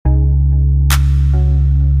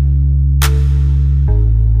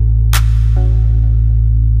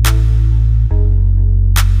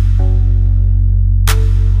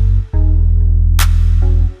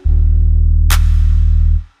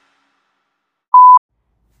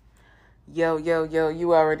Yo, yo, yo,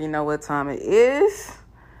 you already know what time it is.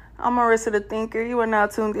 I'm Marissa the Thinker. You are now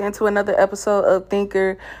tuned into another episode of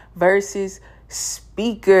Thinker versus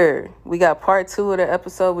Speaker. We got part 2 of the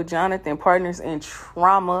episode with Jonathan, Partners in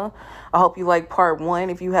Trauma. I hope you like part 1.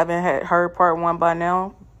 If you haven't heard part 1 by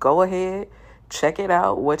now, go ahead, check it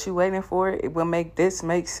out. What you waiting for? It will make this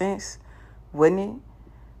make sense, wouldn't it?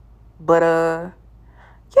 But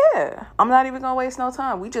yeah, I'm not even gonna waste no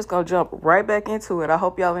time. We just gonna jump right back into it. I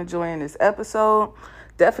hope y'all enjoying this episode.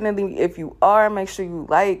 Definitely, if you are, make sure you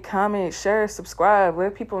like, comment, share, subscribe.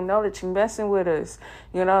 Let people know that you're messing with us.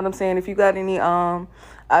 You know what I'm saying? If you got any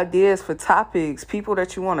ideas for topics, people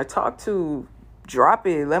that you want to talk to, drop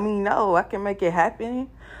it. Let me know. I can make it happen.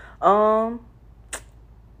 And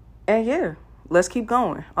yeah, let's keep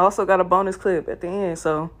going. I also got a bonus clip at the end,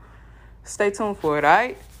 so stay tuned for it. All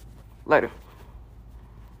right, later.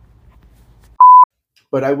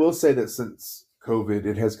 But I will say that since COVID,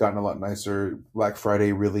 it has gotten a lot nicer. Black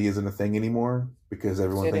Friday really isn't a thing anymore because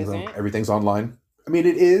everyone It thinks isn't. everything's online. I mean,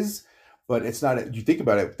 it is, but it's not. You think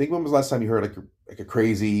about it. Think when was the last time you heard like a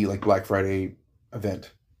crazy like Black Friday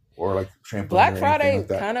event or like trampoline Black or anything Friday like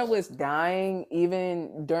that? kind of was dying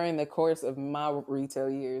even during the course of my retail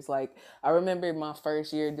years. Like, I remember my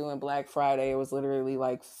first year doing Black Friday, it was literally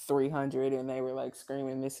like 300 and they were like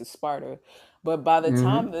screaming, "This is Sparta." But by the Mm-hmm.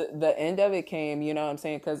 time the end of it came, you know what I'm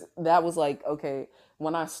saying? Because that was like, okay,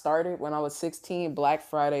 when I started, when I was 16, Black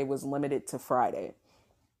Friday was limited to Friday.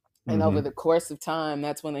 And over Mm-hmm. the course of time,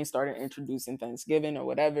 that's when they started introducing Thanksgiving or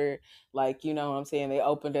whatever. Like, you know what I'm saying? They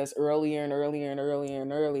opened us earlier and earlier and earlier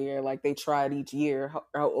and earlier. Like, they tried each year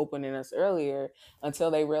opening us earlier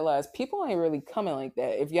until they realized people ain't really coming like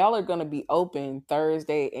that. If y'all are going to be open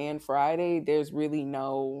Thursday and Friday, there's really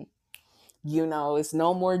no, it's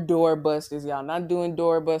no more doorbusters. Y'all not doing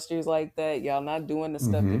doorbusters like that. Y'all not doing the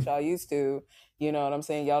stuff that Mm-hmm. y'all used to. You know what I'm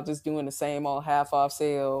saying? Y'all just doing the same old half off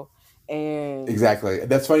sale. And Exactly.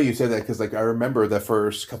 That's funny you say that because like I remember the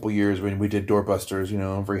first couple years when we did doorbusters.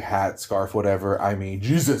 Every hat, scarf, whatever. I mean,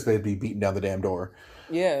 Jesus, they'd be beating down the damn door,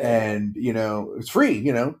 yeah. and it's free.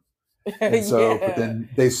 And so, but Yeah. then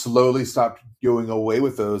they slowly stopped going away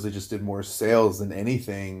with those. They just did more sales than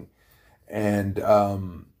anything. And,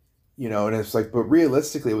 and it's like, but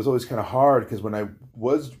realistically, it was always kind of hard because when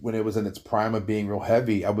it was in its prime of being real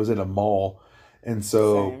heavy, I was in a mall. And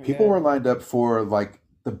so Same, people yeah. were lined up for like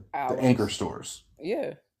the anchor Hours. stores,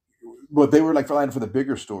 Yeah. but they were like lined up for the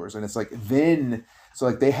bigger stores. And it's like, so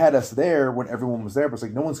like they had us there when everyone was there, but it's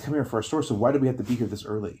like, no one's coming here for our store. So why do we have to be here this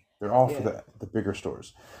early? They're all for Yeah. the bigger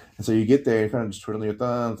stores. And so you get there, you kind of just twiddling your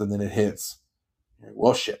thumbs, and then it hits. You're like,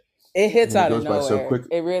 well, shit. It And hits then it out of goes by so nowhere. quick.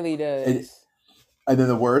 It really And, does. and then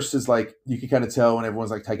the worst is like, you can kind of tell when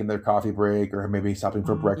everyone's like taking their coffee break or maybe stopping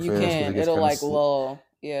for You breakfast because it can. gets It'll kind of, like lull.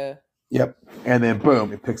 Yeah. yep. And then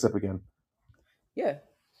boom, it picks up again. Yeah.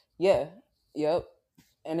 Yeah. Yep.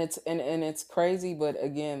 And it's crazy, but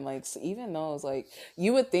again, like even those, like,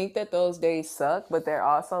 you would think that those days suck, but they're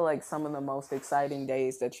also like some of the most exciting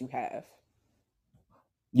days that you have.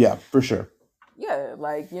 Yeah, for sure. Yeah,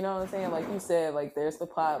 like, you know what I'm saying? Like you said, like, there's the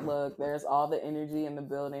potluck, there's all the energy in the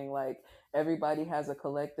building, like everybody has a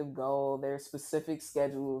collective goal, there's specific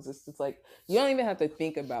schedules. It's just like you don't even have to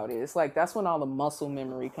think about it. It's like that's when all the muscle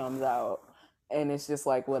memory comes out. And it's just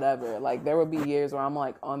like whatever. Like there would be years where I'm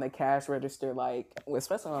like on the cash register, like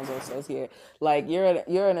especially when I was an associate. Like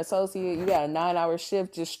you're an associate, you got a 9 hour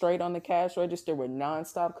shift just straight on the cash register with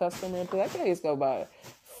nonstop customer. That days go by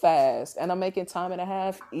fast, and I'm making time and a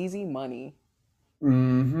half, easy money.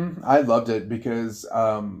 I loved it because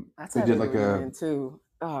That's they how did they do like it a, again too.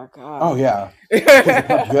 Oh oh God. yeah, because it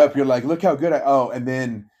pumps you up. You're like, look how good and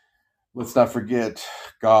then let's not forget,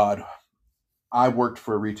 God, I worked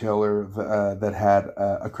for a retailer that had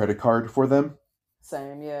a credit card for them.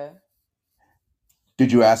 Same, yeah.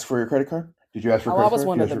 Did you ask for your credit card? Did you ask for a Oh, I credit was card? Did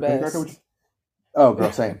one you of ask the for a credit card? best. Oh,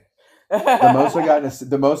 girl, same.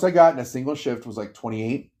 The most I got in a single shift was like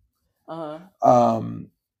 28. Uh-huh.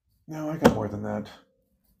 No, I got more than that.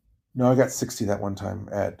 No, I got 60 that one time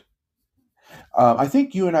at. I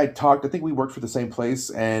think you and I talked. I think we worked for the same place,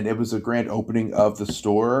 and it was a grand opening of the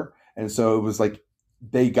store, and so it was like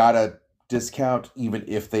they got a discount even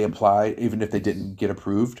if they applied, even if they didn't get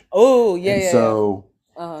approved, Oh, yeah, and yeah, yeah. so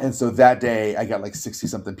Uh-huh. and so that day I got like 60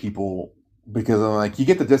 something people because I'm like, you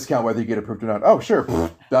get the discount whether you get approved or not. Oh, sure,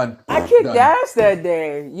 done, I kicked done. ass that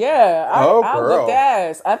day. Yeah, Oh, I whooped girl.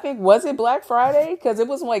 ass. I think, was it Black Friday? Because it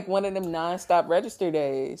was like one of them nonstop register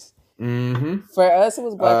days. Mm-hmm. For us, it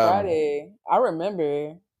was Black Um. Friday. I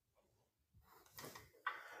remember.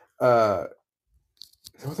 Is that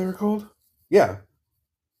what they were called? Yeah,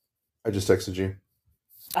 I just texted you.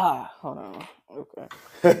 Hold on. Okay.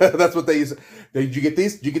 That's what they use. Did you get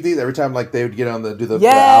these? Did you get these every time? Like they would get on the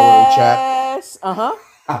hourly chat. Yes. Uh-huh.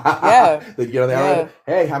 Yeah. They'd get on the hourly.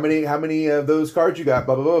 Yeah. Hey, how many of those cards you got?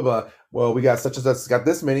 Blah blah blah blah. Well, we got such and such got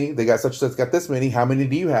this many. They got such and such got this many. How many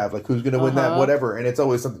do you have? Like who's gonna win that? Uh-huh. Whatever. And it's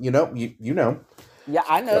always something. You know. Yeah,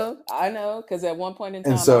 I Yep. know. I know. Because at one point in And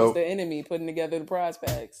time, I was so the enemy putting together the prize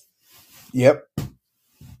packs. yep,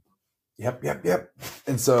 yep.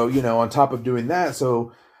 And so on top of doing that,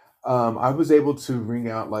 so I was able to ring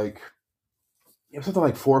out like something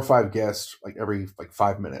like 4 or 5 guests like every like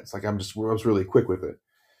 5 minutes. Like I was really quick with it.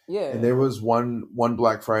 And Yeah. there was one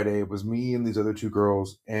Black Friday. It was me and these other two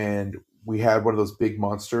girls, and we had one of those big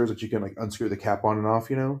monsters that you can like unscrew the cap on and off.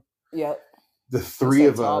 Yep. The It's three that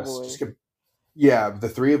of tall us boy. just kept, yeah, the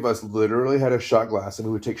three of us literally had a shot glass, and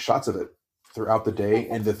we would take shots of it throughout the day.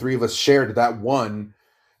 And the three of us shared that one,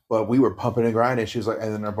 but we were pumping and grinding. She was like,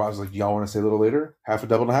 and then our boss was like, "Y'all want to stay a little later? Half a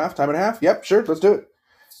double and a half, time and a half? Yep, sure, let's do it."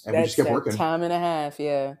 And we just That's kept that working. time and a half.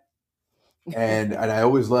 Yeah. And I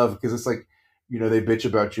always love because it's like they bitch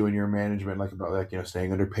about you and your management like about like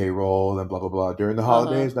staying under payroll and blah blah blah during the Uh-huh.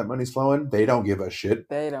 holidays. That money's flowing. They don't give a shit.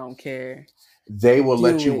 They don't care. They will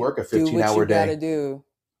let Do you it. work a Do 15 what you hour gotta day. do.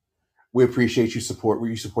 We appreciate you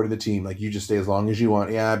supporting the team. Like you just stay as long as you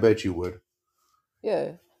want. Yeah, I bet you would.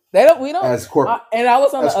 Yeah. They don't. We don't. As corp And I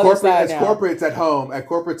was on the as other corporate side as now. corporates at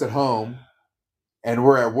home, and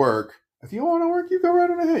we're at work. If you want to work, you go right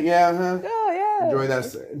on ahead. Yeah, huh? Oh yeah.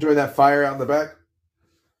 Enjoy that fire out in the back.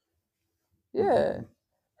 Yeah.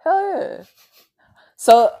 Hell yeah.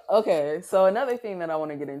 So okay. So another thing that I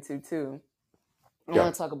want to get into too. I Yeah,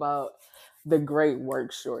 want to talk about the great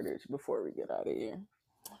work shortage before we get out of here,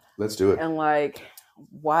 let's do it. and like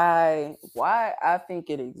why I think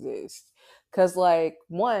it exists. Cause like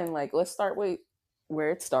one, like let's start with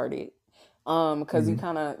where it started. Because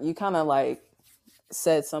Mm-hmm. you kind of like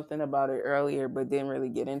said something about it earlier, but didn't really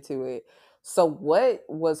get into it. So what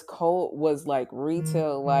was like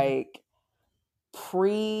retail like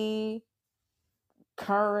pre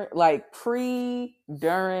current like pre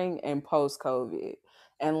during and post COVID,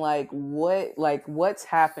 and what's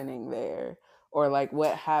happening there, or like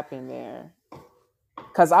what happened there,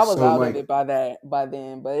 because I was So out of like, it by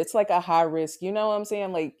then, but it's like a high risk, you know what I'm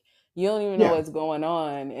saying, like you don't even know yeah. what's going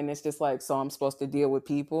on, and it's just like, so I'm supposed to deal with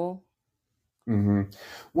people. Hmm.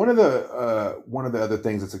 One of the other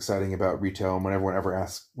things that's exciting about retail, and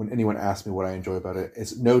when anyone asks me what I enjoy about it,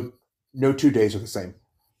 is no 2 days are the same.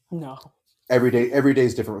 No. Every day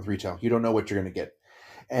is different with retail. You don't know what you're going to get,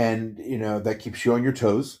 and that keeps you on your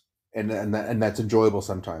toes, and that's enjoyable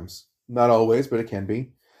sometimes. Not always, but it can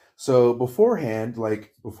be. So beforehand,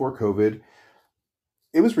 like before COVID,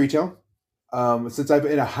 it was retail. Since I've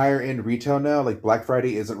been in a higher end retail now, like Black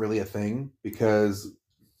Friday isn't really a thing because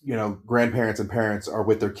grandparents and parents are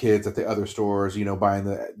with their kids at the other stores, buying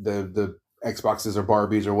the Xboxes or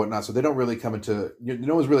Barbies or whatnot. So they don't really come into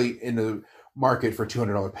no one's really in the market for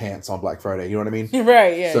 $200 pants on Black Friday. You know what I mean?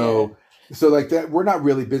 Right, yeah, yeah. So like that, we're not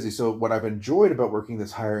really busy. So what I've enjoyed about working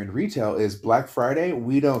this higher end retail is Black Friday.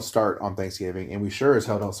 We don't start on Thanksgiving, and we sure as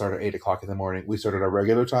hell don't start at 8 o'clock in the morning. We start at our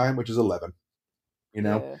regular time, which is 11. You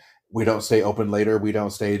know, Yeah. we don't stay open later. We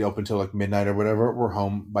don't stay open till like midnight or whatever. We're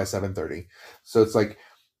home by 7:30. So it's like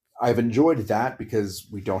I've enjoyed that because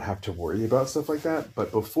we don't have to worry about stuff like that.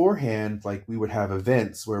 But beforehand, like we would have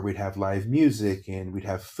events where we'd have live music and we'd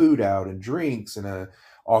have food out and drinks and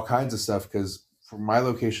all kinds of stuff. Because my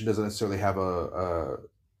location doesn't necessarily have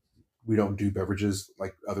we don't do beverages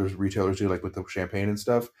like other retailers do, like with the champagne and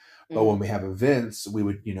stuff. But when Mm. we have events, we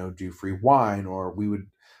would do free wine, or we would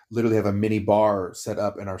literally have a mini bar set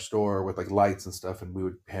up in our store with like lights and stuff, and we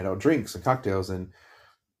would hand out drinks and cocktails, and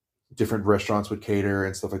different restaurants would cater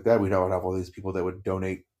and stuff like that. We'd have all these people that would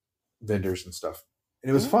donate vendors and stuff. And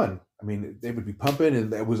it was Mm. fun. I mean, they would be pumping,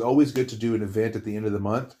 and it was always good to do an event at the end of the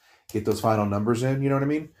month, get those final numbers in, you know what I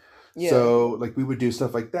mean? Yeah. So, like, we would do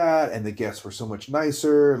stuff like that, and the guests were so much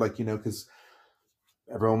nicer, like, because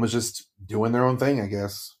everyone was just doing their own thing, I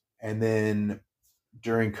guess. And then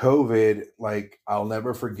during COVID, like, I'll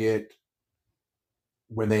never forget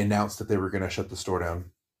when they announced that they were going to shut the store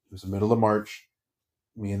down. It was the middle of March.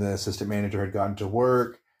 Me and the assistant manager had gotten to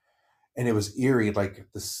work, and it was eerie. Like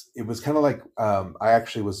this, it was kind of like I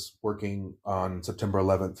actually was working on September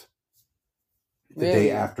 11th, Really.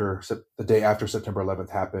 the day after September 11th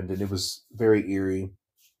happened, and it was very eerie.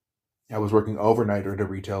 I was working overnight at a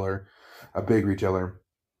retailer, a big retailer,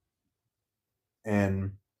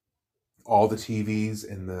 and all the TVs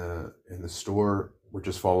in the store were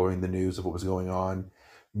just following the news of what was going on.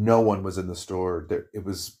 No one was in the store. There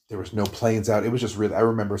was no planes out. It was just really. I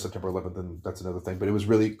remember September 11th, and that's another thing. But it was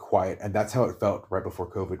really quiet, and that's how it felt right before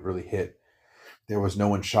COVID really hit. There was no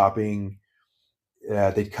one shopping.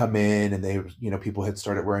 They'd come in, and people had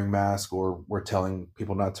started wearing masks or were telling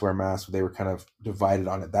people not to wear masks. They were kind of divided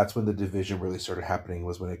on it. That's when the division really started happening.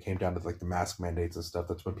 Was when it came down to like the mask mandates and stuff.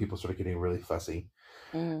 That's when people started getting really fussy,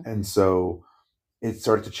 Mm-hmm. and so it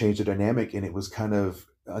started to change the dynamic, and it was kind of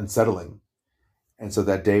unsettling. And so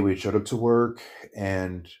that day we showed up to work,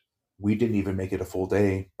 and we didn't even make it a full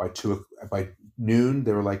day. By noon,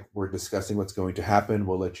 they were like, "We're discussing what's going to happen.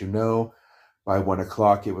 We'll let you know." By 1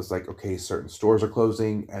 o'clock, it was like, "Okay, certain stores are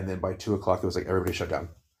closing," and then by 2 o'clock, it was like everybody shut down.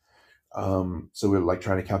 So we were like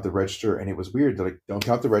trying to count the register, and it was weird. They're like, "Don't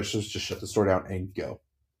count the registers, just shut the store down and go."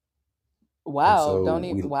 And Wow. so Don't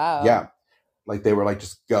even. we, Wow. yeah, like they were like,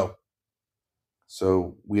 "Just go."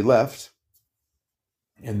 So we left,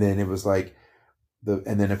 and then it was like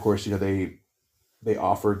and then of course they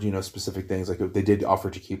offered specific things, like they did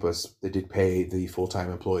offer to keep us. They did pay the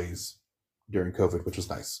full-time employees during COVID, which was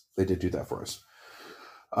nice. They did do that for us.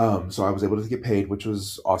 So I was able to get paid, which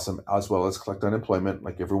was awesome, as well as collect unemployment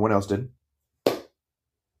like everyone else did.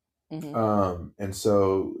 Mm-hmm. And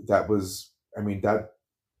so that was, I mean, that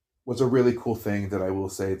was a really cool thing that I will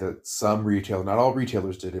say that some retail, not all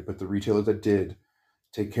retailers did it, but the retailers that did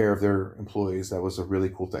take care of their employees, that was a really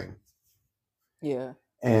cool thing. Yeah.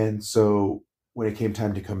 And so when it came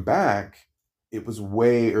time to come back, it was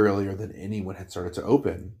way earlier than anyone had started to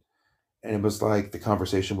open. And it was like the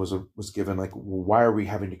conversation was given like, well, why are we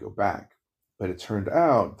having to go back? But it turned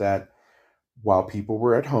out that while people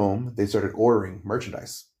were at home, they started ordering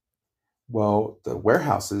merchandise. Well, the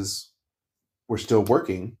warehouses were still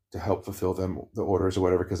working to help fulfill the orders or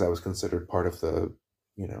whatever, because that was considered part of the,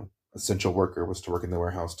 essential worker was to work in the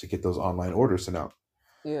warehouse to get those online orders sent out.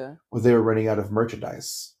 Yeah. Well, they were running out of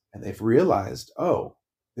merchandise, and they've realized, oh,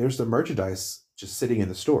 there's the merchandise just sitting in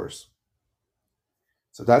the stores.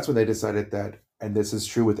 So that's when they decided that, and this is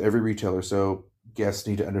true with every retailer, so guests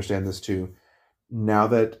need to understand this too. Now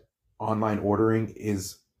that online ordering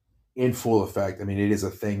is in full effect, I mean, it is a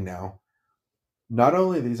thing now. Not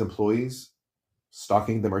only are these employees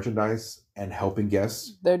stocking the merchandise and helping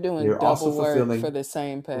guests, They're doing they're also double work for fulfilling, the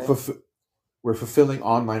same we're, pay. fulf- we're fulfilling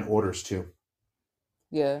online orders too,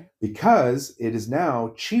 Yeah. because it is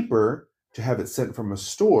now cheaper to have it sent from a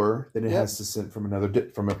store than it Yep. has to send from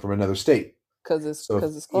from another state. Cause it's So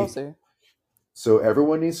cause it's closer.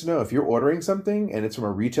 everyone needs to know, if you're ordering something and it's from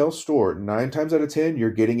a retail store, 9 times out of 10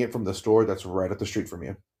 you're getting it from the store that's right up the street from you,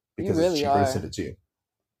 You because it's really cheaper to send are. it to you.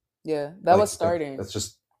 Yeah. That was Like starting. that's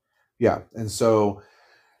just, yeah. And so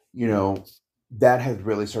you know that had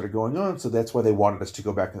really started going on. So that's why they wanted us to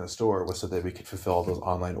go back in the store, was so that we could fulfill all those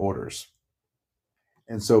online orders.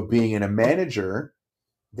 And so being in a manager,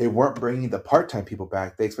 they weren't bringing the part-time people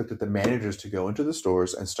back. They expected the managers to go into the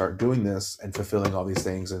stores and start doing this and fulfilling all these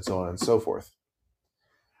things and so on and so forth.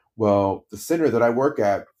 Well, the center that I work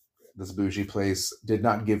at, this bougie place, did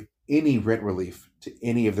not give any rent relief to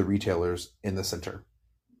any of the retailers in the center.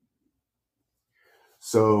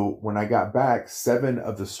 So when I got back, 7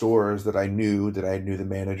 of the stores that I knew the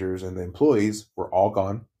managers and the employees were all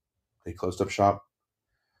gone. They closed up shop.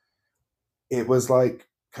 It was like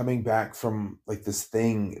coming back from like this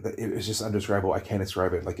thing that it was just undescribable. I can't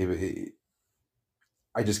describe it. Like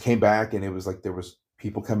I just came back, and it was like there was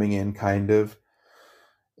people coming in, kind of,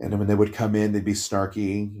 and when they would come in, they'd be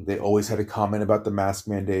snarky. They always had a comment about the mask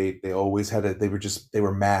mandate. They always had a. They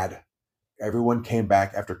were mad. Everyone came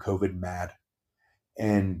back after COVID mad,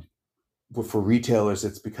 and for retailers,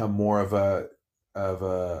 it's become more of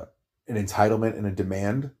an entitlement and a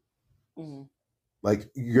demand. Mm-hmm.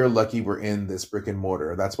 Like, you're lucky we're in this brick and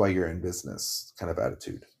mortar. That's why you're in business, kind of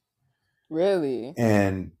attitude. Really?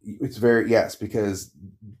 And it's very, yes, because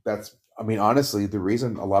that's, I mean, honestly, the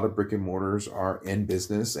reason a lot of brick and mortars are in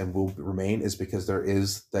business and will remain is because there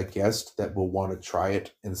is that guest that will want to try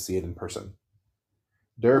it and see it in person.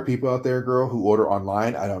 There are people out there, girl, who order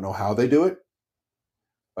online. I don't know how they do it,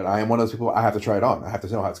 but I am one of those people. I have to try it on. I have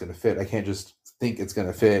to know how it's going to fit. I can't just think it's going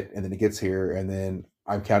to fit and then it gets here and then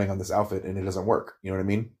I'm counting on this outfit and it doesn't work. You know what I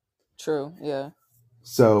mean? True. Yeah.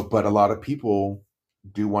 So, but a lot of people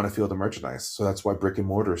do want to feel the merchandise. So that's why brick and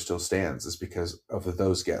mortar still stands, is because of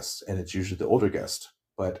those guests. And it's usually the older guest.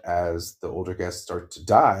 But as the older guests start to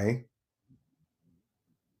die,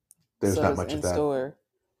 there's So not it's much of in that. store.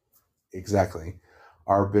 Exactly.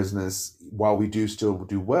 Our business, while we do still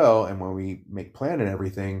do well, and when we make plan and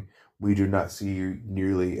everything, we do not see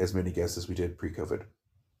nearly as many guests as we did pre-COVID.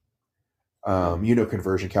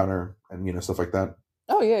 Conversion counter and stuff like that.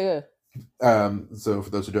 Oh yeah, yeah. So for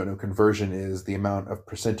those who don't know, conversion is the amount of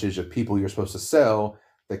percentage of people you're supposed to sell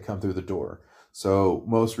that come through the door. So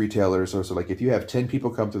most retailers are so like if you have 10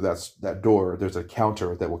 people come through that door, there's a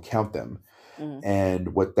counter that will count them. Mm-hmm.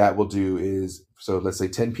 And what that will do is, so let's say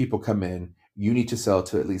 10 people come in, you need to sell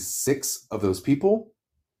to at least 6 of those people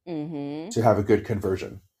Mm-hmm. to have a good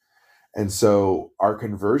conversion. And so our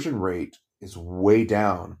conversion rate is way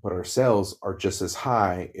down, but our sales are just as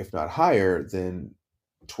high, if not higher, than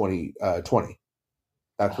 2020.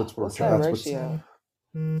 That's what's What's that that's what's ratio?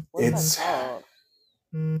 What's that it's called?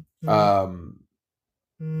 um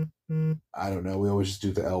I don't know. We always just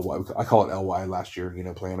do the LY. I call it LY last year,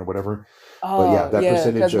 plan or whatever. But yeah, Oh, that yeah,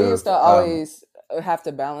 percentage because we used of to always have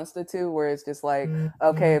to balance the two, where it's just like,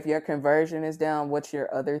 okay, if your conversion is down, what's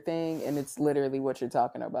your other thing? And it's literally what you're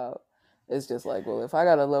talking about. It's just like, well, if I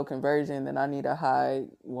got a low conversion, then I need a high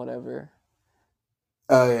whatever.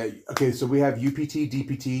 okay, so we have UPT,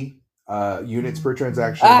 DPT, units per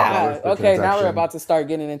transaction, dollars per Okay, now we're transaction. about to start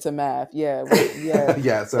getting into math. Yeah, yeah,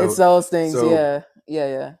 Yeah, it's so those things. so Yeah, yeah,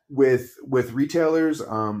 yeah. with retailers,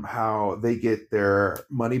 how they get their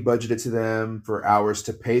money budgeted to them for hours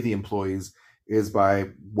to pay the employees is by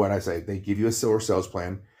what I say. They give you a sales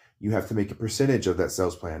plan. You have to make a percentage of that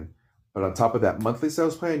sales plan, but on top of that monthly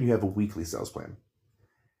sales plan, you have a weekly sales plan.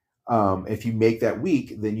 If you make that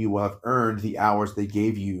week, then you will have earned the hours they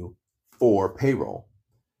gave you for payroll.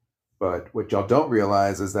 But what y'all don't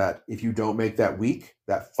realize is that if you don't make that week,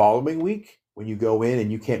 that following week, when you go in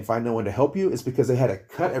and you can't find no one to help you, it's because they had to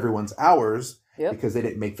cut everyone's hours Yep, because they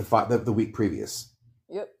didn't make the week previous.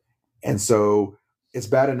 yep. And so it's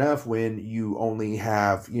bad enough when you only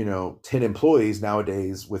have 10 employees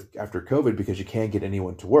nowadays with after COVID because you can't get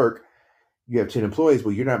anyone to work. You have 10 employees,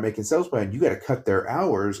 well, you're not making sales plan. You got to cut their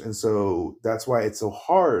hours. And so that's why it's so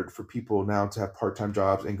hard for people now to have part-time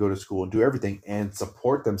jobs and go to school and do everything and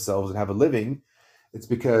support themselves and have a living. It's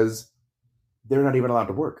because they're not even allowed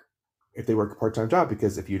to work if they work a part-time job,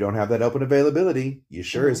 because if you don't have that open availability, you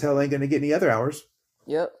sure Hmm. as hell ain't going to get any other hours.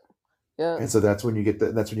 Yep, yep. And so that's when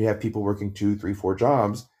that's when you have people working 2, 3, 4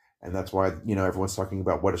 jobs. And that's why, everyone's talking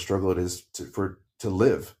about what a struggle it is to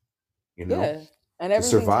live, Yeah, and to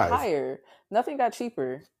everything's survive. higher. Nothing got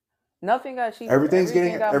cheaper. Nothing got cheaper. Everything's Everything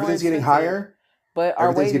getting got more everything's getting expensive. higher. But our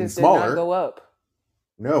Everything's getting wages did not go smaller. up.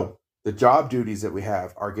 No, the job duties that we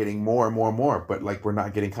have are getting more and more and more, but like we're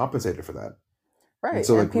not getting compensated for that. And Right.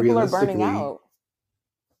 so And like people are burning realistically, out.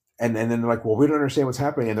 and then they're like, well, we don't understand what's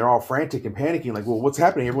happening, and they're all frantic and panicking, like, well, what's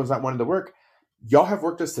happening? Everyone's not wanting to work. Y'all have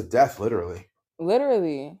worked us to death, literally.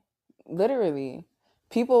 Literally. Literally.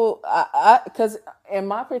 People because in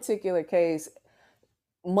my particular case,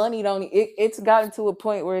 money don't it's gotten to a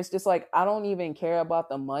point where it's just like I don't even care about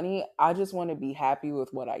the money. I just want to be happy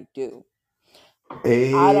with what I do.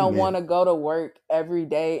 I don't want Amen. to go to work every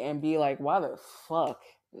day and be like, why the fuck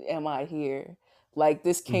am I here? Like,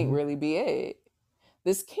 this can't Mm-hmm. really be it.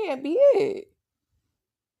 This can't be it.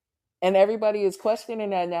 And everybody is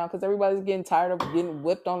questioning that now because everybody's getting tired of getting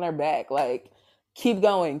whipped on their back. Like, keep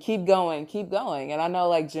going, keep going, keep going. And I know,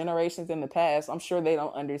 like, generations in the past, I'm sure they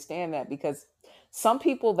don't understand that because some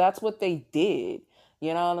people, that's what they did.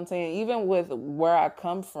 You know what I'm saying? Even with where I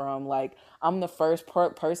come from, like, I'm the first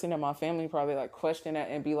person in my family probably like question that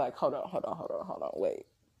and be like, hold on, hold on, hold on, hold on, wait,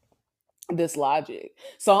 this logic.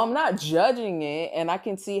 So I'm not judging it, and I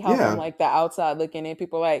can see how from Yeah. like the outside looking in,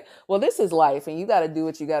 people are like, well, this is life and you got to do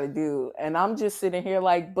what you got to do. And I'm just sitting here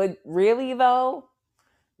like, but really though?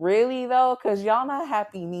 Really though? Cuz y'all not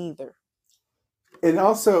happy neither. And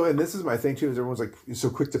also, and this is my thing too, is everyone's like so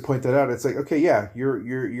quick to point that out. It's like, okay, yeah,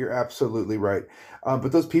 you're absolutely right.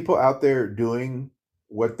 But those people out there doing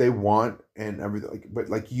what they want and everything, but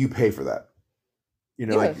like you pay for that.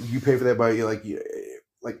 Yeah. Like you pay for that by like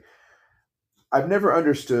I've never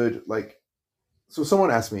understood like, so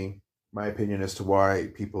someone asked me my opinion as to why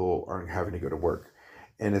people aren't having to go to work,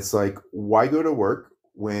 and it's like, why go to work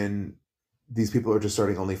when these people are just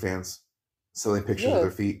starting OnlyFans, selling pictures of Yeah.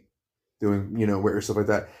 their feet, doing weird stuff like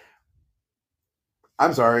that.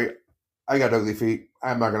 I'm sorry, I got ugly feet.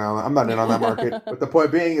 I'm not in on that market. But the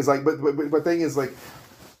point being is like, but thing is like,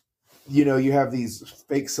 you have these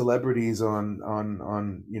fake celebrities on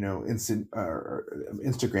instant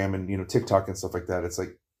Instagram and TikTok and stuff like that. It's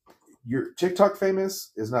like your TikTok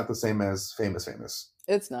famous is not the same as famous.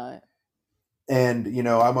 It's not. And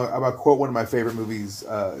I'm a quote one of my favorite movies.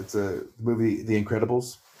 It's a movie, The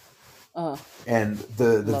Incredibles, Uh-huh. and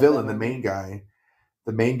the Love that villain, movie.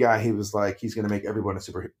 the main guy, he was like, he's gonna make everyone a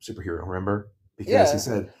superhero. Remember, because he Yeah.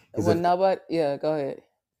 said, because When if nobody, yeah, go ahead.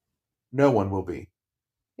 no one will be.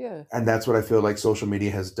 Yeah. And that's what I feel like social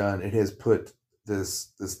media has done. It has put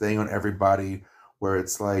this thing on everybody where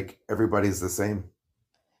it's like everybody's the same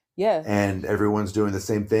Yeah. and everyone's doing the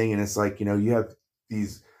same thing. And it's like, you have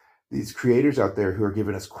these creators out there who are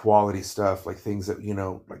giving us quality stuff, like things that,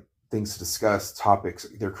 like things to discuss, topics.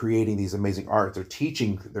 They're creating these amazing art. They're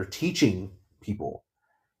teaching people.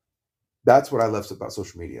 That's what I love about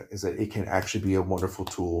social media, is that it can actually be a wonderful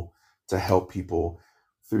tool to help people.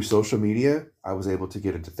 Through social media, I was able to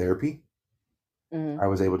get into therapy. Mm-hmm. I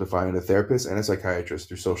was able to find a therapist and a psychiatrist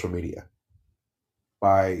through social media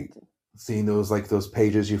by seeing those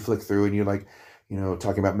pages you flick through, and you're like,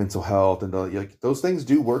 talking about mental health, and those things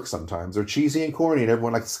do work sometimes. They're cheesy and corny and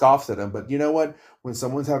everyone like scoffs at them. But you know what? When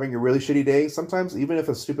someone's having a really shitty day, sometimes even if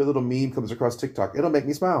a stupid little meme comes across TikTok, it'll make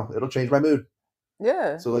me smile. It'll change my mood.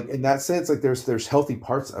 Yeah. So like in that sense, like there's healthy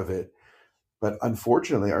parts of it. But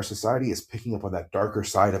unfortunately, our society is picking up on that darker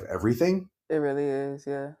side of everything. It really is,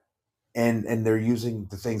 yeah. And they're using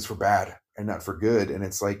the things for bad and not for good. And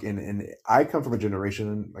it's like, and I come from a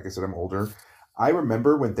generation, like I said, I'm older. I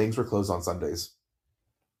remember when things were closed on Sundays.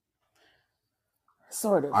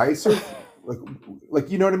 Sort of. like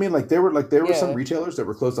you know what I mean? Like there were some retailers that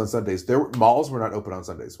were closed on Sundays. Malls were not open on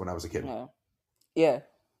Sundays when I was a kid. Yeah.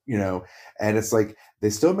 And it's like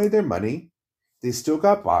they still made their money. They still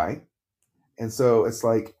got by. And so it's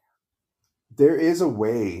like there is a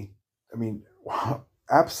way. I mean,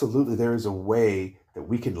 absolutely, there is a way that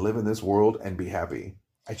we can live in this world and be happy.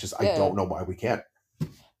 I don't know why we can't.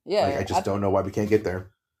 Yeah. Like, I just don't know why we can't get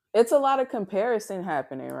there. It's a lot of comparison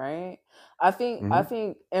happening, right? I think,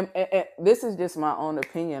 and this is just my own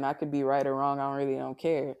opinion. I could be right or wrong. I really don't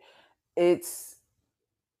care. It's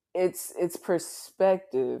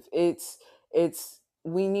perspective.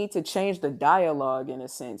 We need to change the dialogue in a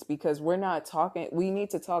sense, because we need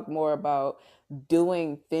to talk more about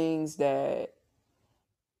doing things that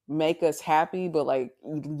make us happy, but like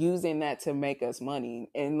using that to make us money.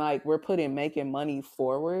 And like we're putting making money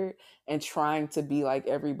forward and trying to be like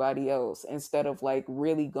everybody else, instead of like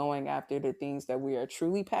really going after the things that we are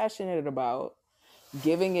truly passionate about,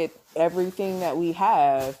 giving it everything that we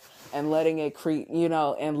have, and letting it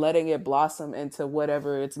and letting it blossom into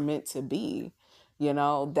whatever it's meant to be.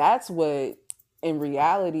 That's what in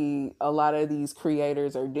reality a lot of these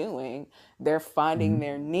creators are doing. They're finding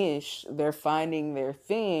their niche, they're finding their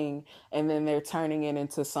thing, and then they're turning it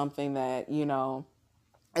into something that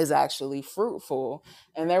is actually fruitful.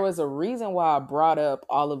 And there was a reason why I brought up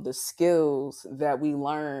all of the skills that we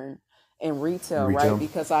learn in retail, right?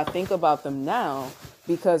 Because I think about them now,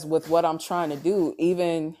 because with what I'm trying to do,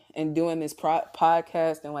 even in doing this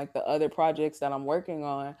podcast and like the other projects that I'm working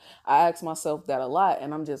on, I ask myself that a lot.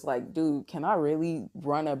 And I'm just like, dude, can I really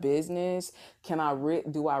run a business?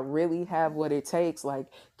 Do I really have what it takes? Like,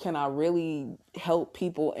 can I really help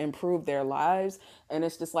people improve their lives? And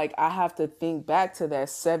it's just like, I have to think back to that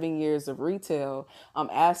 7 years of retail.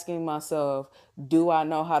 I'm asking myself, do I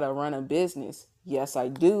know how to run a business? Yes, I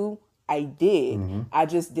do. I did. I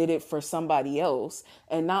just did it for somebody else.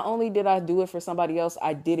 And not only did I do it for somebody else,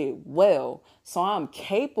 I did it well. So I'm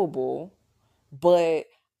capable, but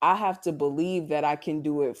I have to believe that I can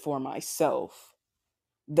do it for myself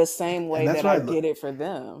the same way that I did it for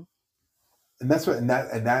them. And that's what,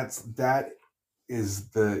 that is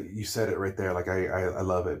you said it right there. Like, I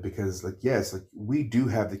love it, because like, yes, like we do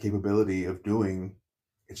have the capability of doing,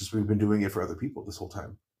 it's just, we've been doing it for other people this whole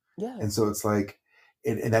time. Yeah. And so it's like,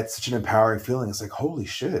 and that's such an empowering feeling. It's like, holy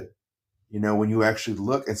shit, when you actually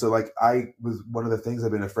look. And so like, one of the things I've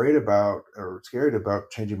been afraid about or scared about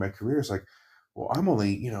changing my career is like, well, I'm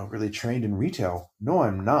only, really trained in retail. No,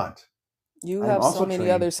 I'm not. You have so many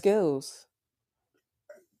other skills.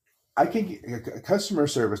 I can get customer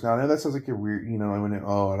service. Now, I know that sounds like a weird, I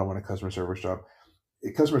don't want a customer service job.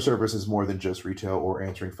 Customer service is more than just retail or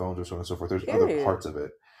answering phones or so on and so forth. There's other parts of it.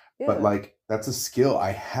 Yeah. But like, that's a skill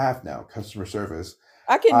I have now, customer service.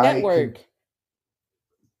 I can network.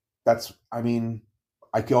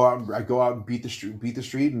 I go out and beat the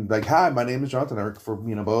street and like, hi, my name is Jonathan. I work for,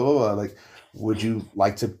 blah, blah, blah. Like, would you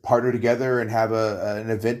like to partner together and have an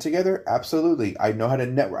event together? Absolutely. I know how to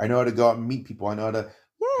network. I know how to go out and meet people. I know how to,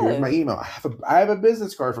 here's my email. I have a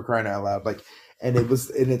business card, for crying out loud. Like, and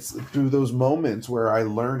it's through those moments where I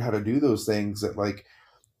learned how to do those things that like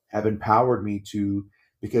have empowered me to,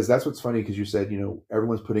 because that's what's funny. Because you said,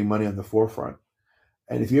 everyone's putting money on the forefront.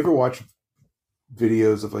 And if you ever watch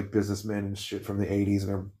videos of like businessmen and shit from the 80s, and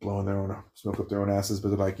they're blowing their own smoke up their own asses, but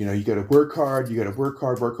they're like, you got to work hard, work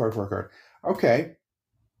hard. Okay.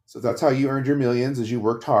 So that's how you earned your millions, is you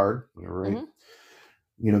worked hard, right?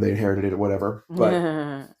 They inherited it or whatever.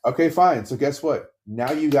 But okay, fine. So guess what?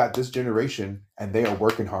 Now you got this generation and they are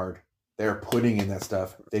working hard. They're putting in that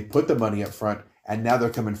stuff. They put the money up front and now they're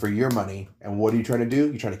coming for your money. And what are you trying to do?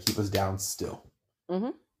 You're trying to keep us down still. Mm-hmm.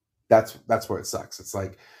 That's where it sucks. It's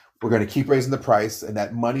like we're going to keep raising the price, and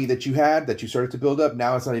that money that you had that you started to build up,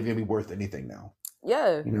 now it's not even going to be worth anything now.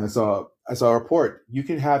 Yeah. You know, I saw a report. You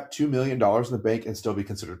can have $2 million in the bank and still be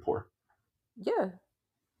considered poor. Yeah.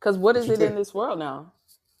 Because what That's is what it in it this world now?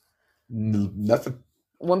 Nothing.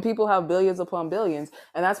 When people have billions upon billions,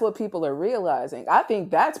 and that's what people are realizing. I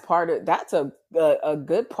think that's a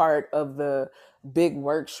good part of the big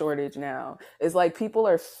work shortage now. It's like people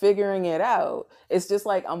are figuring it out. It's just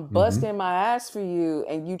like I'm Mm-hmm. busting my ass for you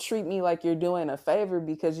and you treat me like you're doing a favor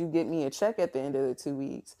because you get me a check at the end of the 2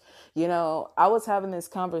 weeks. I was having this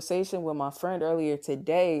conversation with my friend earlier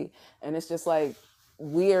today, and it's just like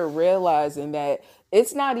we're realizing that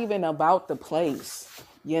it's not even about the place,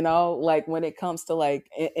 like when it comes to like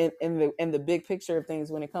in the big picture of things.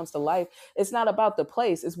 When it comes to life, it's not about the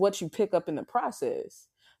place, it's what you pick up in the process.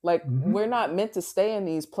 Like Mm-hmm. we're not meant to stay in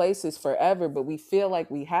these places forever, but we feel like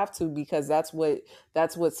we have to because that's what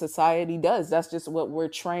society does. That's just what we're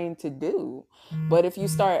trained to do. But if you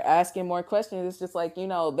start asking more questions, it's just like,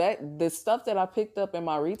 that the stuff that I picked up in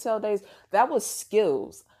my retail days, that was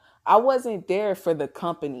skills. I wasn't there for the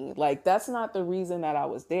company. Like, that's not the reason that I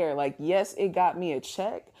was there. Like, yes, it got me a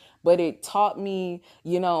check, but it taught me,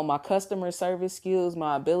 my customer service skills,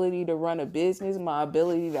 my ability to run a business, my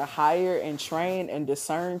ability to hire and train and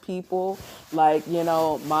discern people. Like,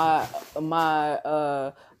 my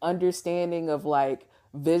understanding of like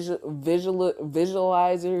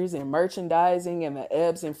visualizers and merchandising and the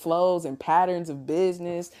ebbs and flows and patterns of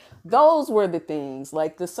business. Those were the things,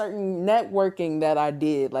 like the certain networking that I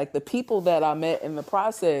did, like the people that I met in the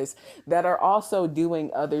process that are also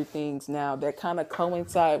doing other things now that kind of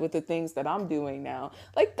coincide with the things that I'm doing now.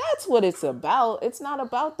 Like, that's what it's about. It's not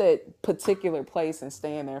about that particular place and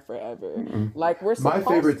staying there forever. Mm-mm. Like, we're My supposed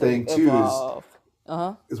favorite to thing too evolve.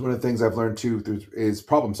 Uh-huh. is one of the things I've learned too is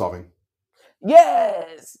problem solving.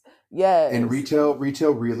 Yes. In Yes.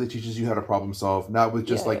 retail really teaches you how to problem solve, not with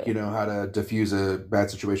just like Yeah. how to diffuse a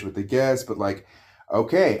bad situation with the guest, but like,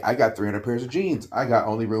 okay, I got 300 pairs of jeans, I got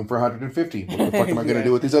only room for 150. What the fuck am I going to Yeah.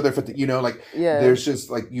 do with these other 50? Like Yeah. there's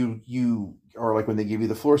just like you or like when they give you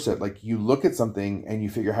the floor set, like you look at something and you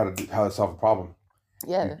figure how to solve a problem.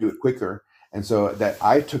 You Yeah. do it quicker. And so that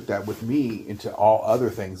I took that with me into all other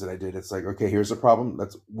things that I did. It's like, okay, here's a problem.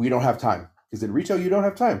 We don't have time, because in retail you don't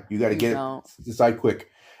have time. You got to You get it, don't. decide quick.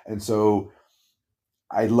 And so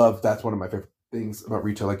I love, that's one of my favorite things about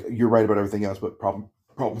retail. Like, you're right about everything else, but problem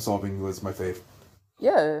solving was my fave.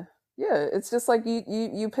 Yeah. Yeah. It's just like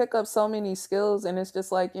you pick up so many skills, and it's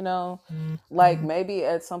just like, like maybe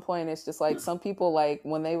at some point it's just like some people, like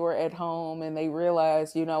when they were at home and they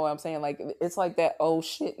realized, what I'm saying? Like, it's like that oh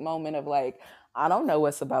shit moment of like, I don't know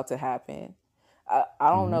what's about to happen. I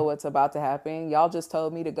don't know Hmm. what's about to happen. Y'all just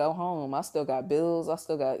told me to go home. I still got bills. I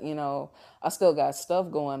still got, I still got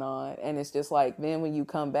stuff going on. And it's just like, then when you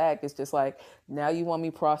come back, it's just like, now you want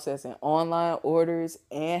me processing online orders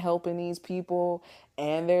and helping these people.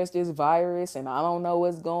 And there's this virus, and I don't know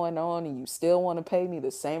what's going on. And you still want to pay me the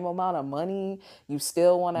same amount of money. You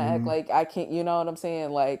still want to act Hmm. like I can't, you know what I'm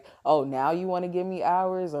saying? Like, oh, now you want to give me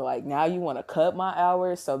hours, or like now you want to cut my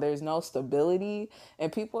hours. So there's no stability.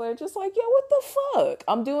 And people are just like, yo, what the fuck?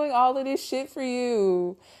 I'm doing all of this shit for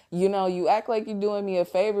you. You act like you're doing me a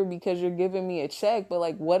favor because you're giving me a check, but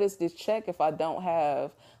like, what is this check if I don't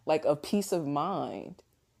have like a peace of mind?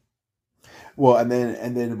 Well, and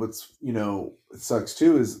then what's, it sucks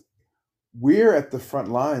too is we're at the front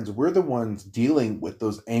lines. We're the ones dealing with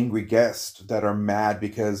those angry guests that are mad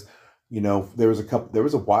because, there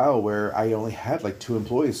was a while where I only had like two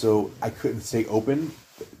employees, so I couldn't stay open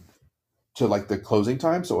to like the closing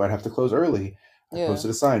time, so I'd have to close early. I Yeah.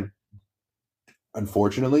 posted a sign.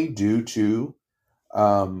 Unfortunately, due to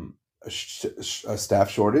a staff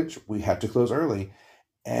shortage, we had to close early,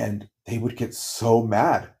 and they would get so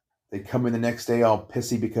mad. They'd come in the next day all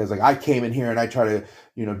pissy because like I came in here and I tried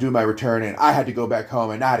to do my return, and I had to go back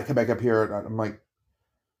home and I had to come back up here. And I'm like,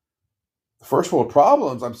 first world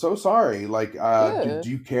problems. I'm so sorry. Like, Yeah. do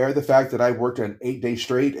you care the fact that I worked an 8 day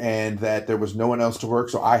straight and that there was no one else to work,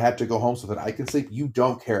 so I had to go home so that I can sleep? You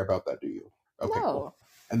don't care about that, do you? Okay, cool. No.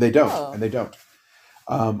 And they don't. And No. they don't.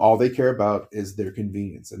 All they care about is their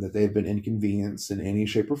convenience, and that they've been inconvenienced in any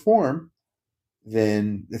shape or form,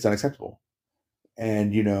 then it's unacceptable.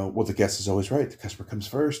 And well, the guest is always right. The customer comes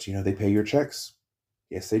first. They pay your checks.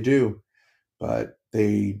 Yes, they do. But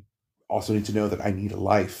they also need to know that I need a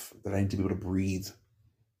life, that I need to be able to breathe.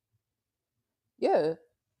 Yeah.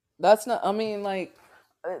 That's not, I mean, like,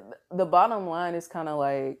 the bottom line is kind of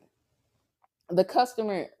like, the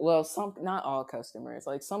customer, well, some, not all customers,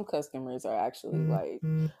 like some customers are actually like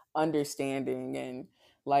understanding and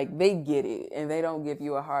like they get it and they don't give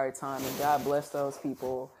you a hard time, and God bless those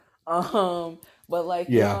people. But like,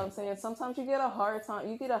 you know Yeah. what I'm saying, sometimes you get a hard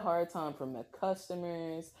time from the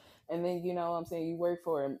customers, and then, you know what I'm saying, you work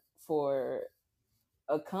for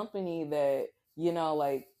a company that, you know,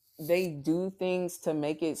 like they do things to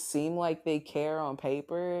make it seem like they care on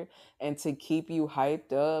paper, and to keep you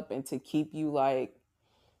hyped up, and to keep you like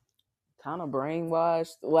kind of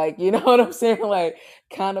brainwashed, like, you know what I'm saying, like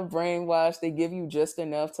kind of brainwashed. They give you just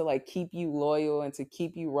enough to like keep you loyal and to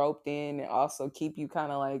keep you roped in, and also keep you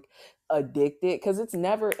kind of like addicted, because it's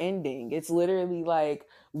never ending. It's literally like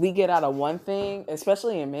we get out of one thing,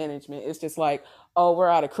 especially in management, it's just like, oh, we're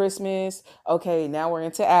out of Christmas, okay, now we're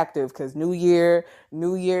into active, because new year,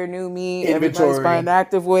 new me, everybody's buying Inventory.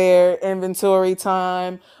 active wear, inventory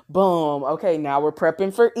time, boom, okay, now we're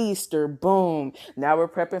prepping for Easter, boom, now we're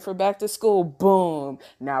prepping for back to school, boom,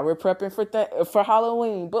 now we're prepping for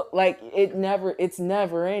Halloween, but like it's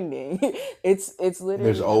never ending. It's There's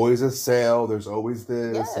literally just, always a sale. There's always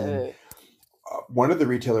this. And yeah. one of the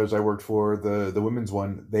retailers I worked for, the women's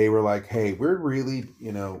one, they were like, "Hey, we're really,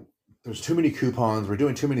 there's too many coupons. We're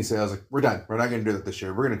doing too many sales. Like, we're done. We're not going to do that this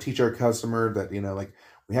year. We're going to teach our customer that, like,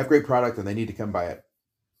 we have great product and they need to come buy it."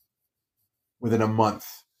 Within a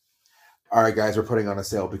month, all right, guys, we're putting on a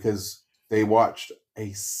sale because they watched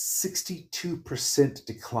a 62%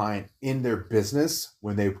 decline in their business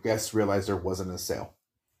when they guests realized there wasn't a sale.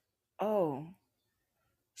 Oh,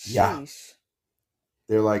 Yeah. sheesh.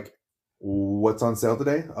 They're like, "What's on sale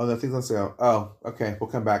today? Oh, nothing's on sale. Oh, okay, we'll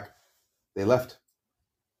come back." They left.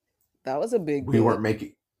 That was a big we weren't dip.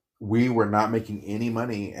 making we were not making any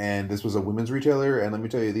money, and this was a women's retailer. And let me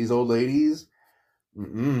tell you, these old ladies,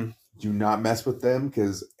 do not mess with them.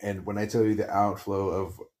 Because, and when I tell you the outflow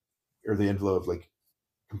of, or the inflow of like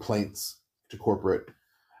complaints to corporate.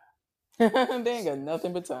 They ain't got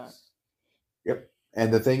nothing but time. Yep.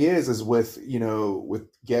 And the thing is with, with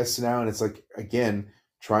guests now, and it's like, again,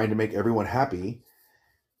 trying to make everyone happy.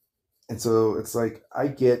 And so it's like, I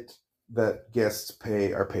get that guests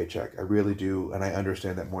pay our paycheck. I really do. And I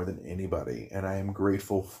understand that more than anybody. And I am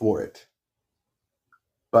grateful for it.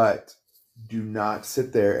 But do not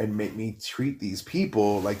sit there and make me treat these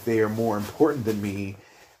people like they are more important than me,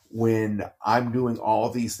 when I'm doing all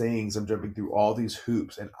these things. I'm jumping through all these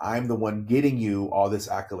hoops, and I'm the one getting you all this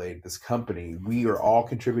accolade, this company. We are all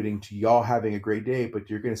contributing to y'all having a great day, but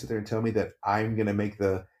you're going to sit there and tell me that I'm going to make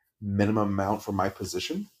the minimum amount for my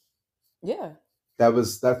position? Yeah.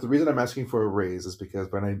 That's the reason I'm asking for a raise, is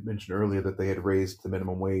because when I mentioned earlier that they had raised the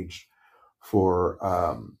minimum wage for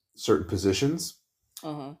certain positions,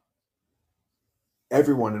 Uh-huh.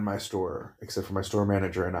 everyone in my store except for my store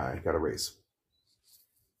manager and I got a raise.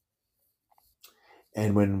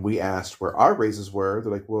 And when we asked where our raises were,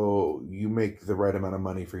 they're like, "Well, you make the right amount of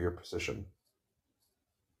money for your position."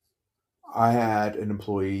 I had an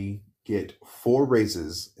employee get 4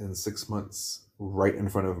 raises in 6 months right in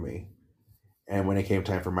front of me. And when it came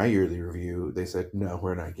time for my yearly review, they said, "No,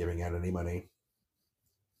 we're not giving out any money."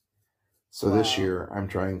 So this Wow. year, I'm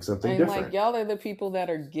trying something And like different. y'all are the people that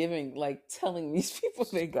are giving, like telling these people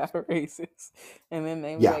they got raises, and then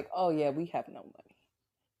they be Yeah. like, "Oh yeah, we have no money."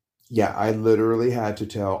 Yeah. I literally had to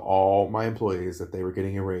tell all my employees that they were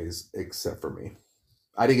getting a raise except for me.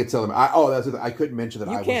 I didn't get to tell them. I couldn't mention that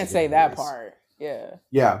You I can't wasn't say getting a that raise. part. Yeah.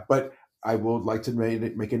 Yeah. But I would like to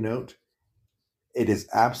make a note. It is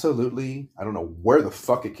absolutely, I don't know where the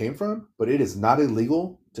fuck it came from, but it is not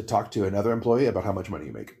illegal to talk to another employee about how much money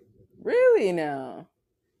you make. Really now?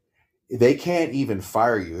 They can't even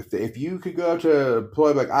fire you. If you could go up to an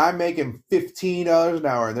employee like, "I'm making $15 an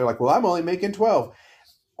hour," and they're like, "Well, I'm only making 12."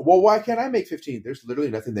 Well, why can't I make 15? There's literally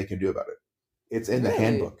nothing they can do about it. It's in the Really?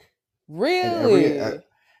 handbook. In Really?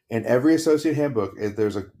 every associate handbook,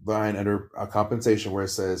 there's a line under a compensation where it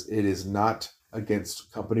says it is not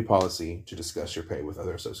against company policy to discuss your pay with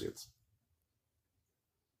other associates.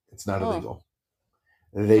 It's not Huh. illegal.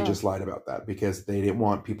 They Huh. just lied about that because they didn't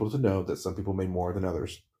want people to know that some people made more than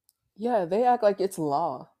others. Yeah, they act like it's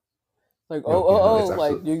law. Like, oh, No, yeah, no, oh, it's oh,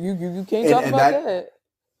 like absolute, you can't and talk and about that that.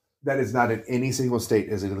 that is not in any single state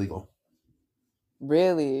is it illegal.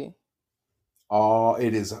 Really? All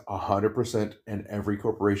it is 100% in every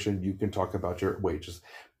corporation. You can talk about your wages,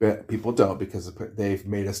 but people don't because they've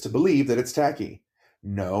made us to believe that it's tacky.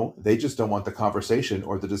 No, they just don't want the conversation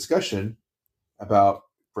or the discussion about,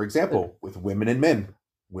 for The, example, with women and men.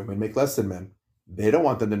 Women make less than men. They don't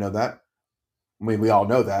want them to know that. I mean, we all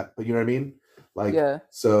know that, but you know what I mean? Like, yeah.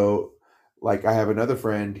 so, like, I have another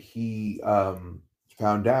friend. He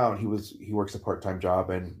found out he works a part-time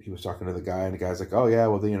job, and he was talking to the guy, and the guy's like, oh yeah,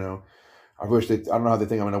 well, I wish I don't know how they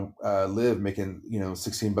think I'm gonna live making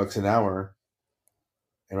 $16 an hour.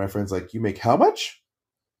 And my friend's like, you make how much?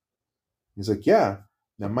 He's like, yeah.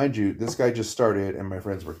 Now, mind you, this guy just started, and my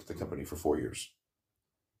friends worked at the company for 4 years,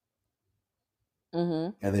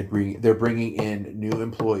 Mm-hmm. and they're bringing in new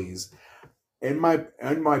employees.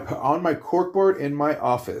 On my corkboard in my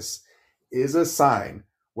office is a sign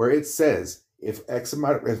where it says if X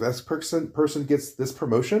person gets this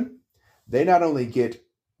promotion, they not only get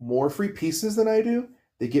more free pieces than I do,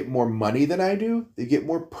 they get more money than I do, they get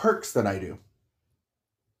more perks than I do.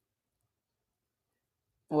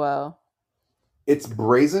 Wow. It's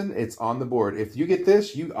brazen. It's on the board. If you get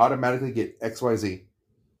this, you automatically get XYZ.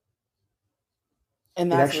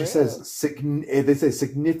 And It that's actually says real. they say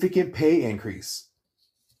significant pay increase.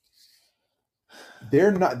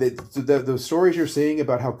 They're not the stories you're seeing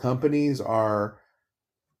about how companies are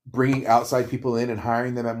bringing outside people in and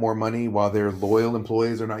hiring them at more money while their loyal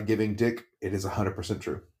employees are not giving dick. It is 100%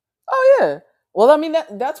 true. Oh yeah. Well, I mean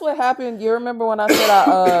that's what happened. You remember when I said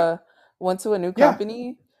I went to a new Yeah.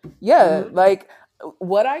 company? Yeah, Mm-hmm. like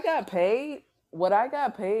what I got paid, what I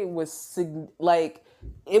got paid was like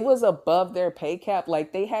it was above their pay cap.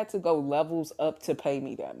 Like they had to go levels up to pay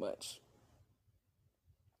me that much.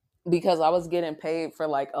 Because I was getting paid for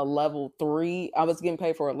like a level 3. I was getting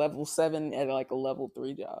paid for a level 7 at like a level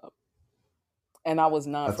 3 job. And I was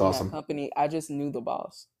not That's from that awesome. company. I just knew the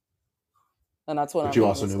boss. And that's what I But you mean.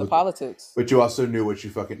 also It's knew the what. politics. But you also knew what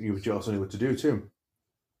you fucking knew. But you also knew what to do too.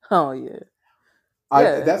 Oh yeah. I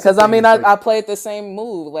Yeah, That's the because I thing. mean, It's I like played the same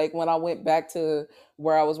move. Like when I went back to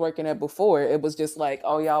where I was working at before, it was just like,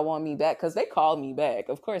 oh, y'all want me back? Because they called me back.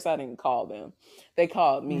 Of course, I didn't call them. They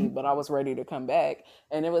called me, mhm. but I was ready to come back.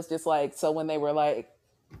 And it was just like, so when they were like,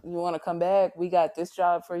 you want to come back? We got this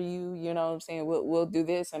job for you. You know what I'm saying? We'll do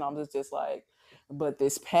this. And I'm just like, but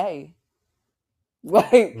this pay.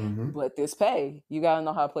 Like, Mhm. but this pay. You got to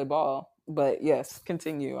know how to play ball. But yes,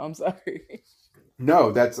 continue. I'm sorry.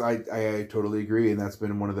 No, I totally agree, and that's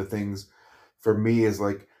been one of the things for me is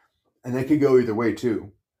like, and it could go either way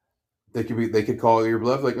too. They could call your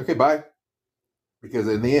bluff like, okay, bye, because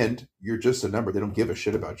in the end, you're just a number. They don't give a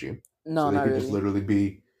shit about you, so No, they not could just really. literally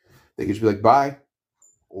be, they could just be like, bye,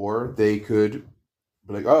 or they could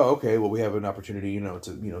be like, oh, okay, well, we have an opportunity,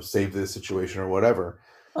 to save this situation or whatever.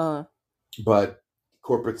 Uh, But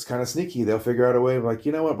corporate's kind of sneaky. They'll figure out a way of like,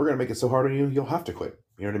 you know what, we're gonna make it so hard on you, you'll have to quit.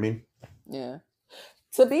 You know what I mean? yeah.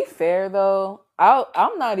 To be fair though,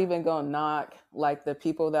 I'm not even gonna knock like the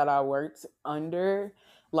people that I worked under.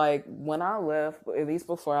 Like when I left, at least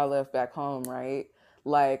before I left back home, right?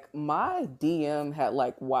 Like my DM had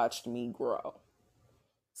like watched me grow.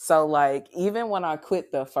 So like even when I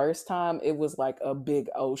quit the first time, it was like a big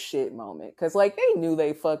oh shit moment. Cause like they knew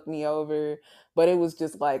they fucked me over, but it was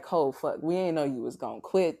just like, oh fuck, we ain't know you was gonna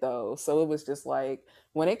quit though. So it was just like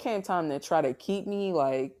when it came time to try to keep me,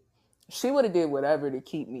 like she would have did whatever to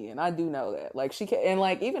keep me. And I do know that. Like and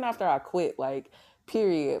like even after I quit, like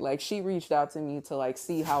period, like she reached out to me to like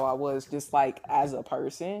see how I was just like as a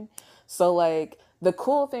person. So like the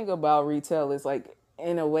cool thing about retail is like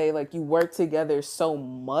in a way like you work together so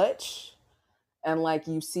much and like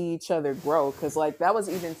you see each other grow because like that was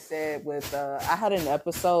even said with I had an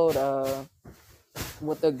episode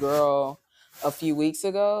with a girl a few weeks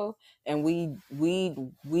ago and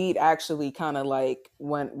we'd actually kind of like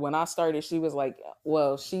when I started she was like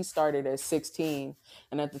well she started at 16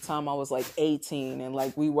 and at the time I was like 18 and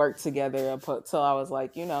like we worked together until I was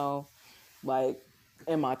like like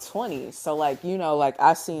in my 20s. So like, like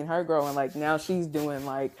I seen her grow and like now she's doing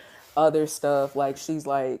like other stuff. Like she's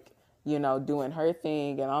like, doing her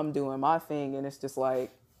thing and I'm doing my thing. And it's just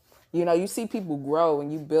like, you see people grow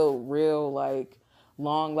and you build real like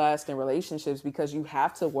long lasting relationships because you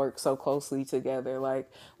have to work so closely together. Like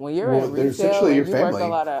when you're Well, in they're retail essentially your and you work a family.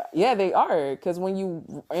 lot of, yeah, they are. Cause when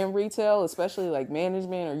you in retail, especially like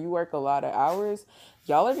management or you work a lot of hours,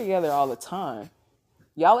 y'all are together all the time.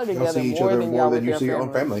 Y'all are Y'all together see each more other than more y'all than with you your see your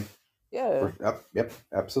own family. family. Yeah. Yep,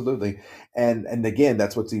 absolutely. And again,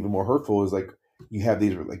 that's what's even more hurtful is like you have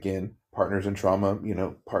these again partners in trauma,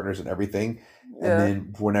 partners in everything, and Yeah.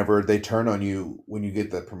 then whenever they turn on you when you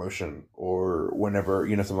get the promotion or whenever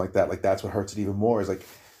something like that's what hurts it even more is like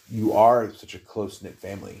you are such a close knit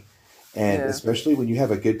family, and Yeah. especially when you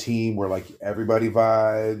have a good team where like everybody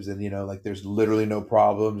vibes and like there's literally no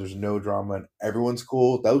problems, there's no drama, and everyone's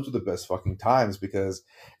cool. Those are the best fucking times because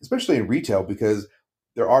especially in retail because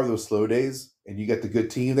there are those slow days and you get the good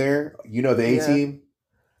team there. The A Yeah. team,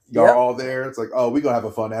 y'all are Yep. all there. It's like, oh, we're going to have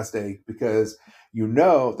a fun ass day because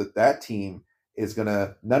that team is going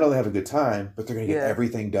to not only have a good time, but they're going to get Yeah.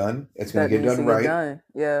 everything done. It's going That to get needs done to get right. done.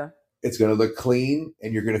 Yeah. It's going to look clean,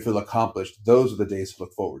 and you're going to feel accomplished. Those are the days to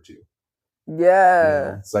look forward to.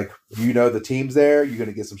 Yeah. It's like, the team's there. You're going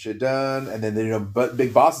to get some shit done. And then, but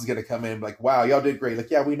Big Boss is going to come in like, wow, y'all did great. Like,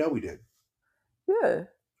 yeah, we know we did. Yeah.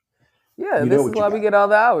 Yeah. You know This is what you why we got. get all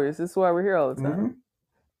the hours. This is why we're here all the time.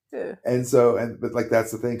 Mm-hmm. Yeah. But like,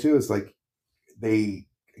 that's the thing too, is like, they,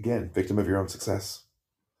 again, victim of your own success.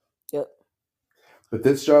 Yep. But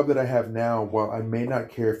this job that I have now, while I may not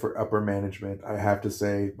care for upper management, I have to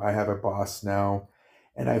say I have a boss now,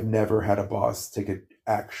 and I've never had a boss take an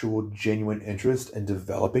actual genuine interest in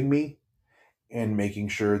developing me and making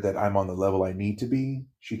sure that I'm on the level I need to be.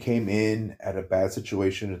 She came in at a bad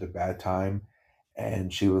situation at a bad time,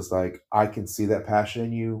 and she was like, I can see that passion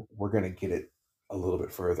in you. We're going to get it a little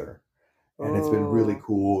bit further. And it's been really Ooh.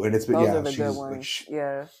 cool. And it's been, Those are yeah, the good she's like, ones.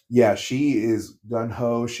 Yeah. yeah, she is gun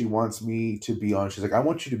ho. She wants me to be on. She's like, I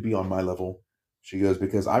want you to be on my level. She goes,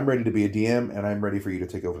 because I'm ready to be a DM and I'm ready for you to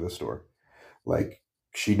take over the store. Like,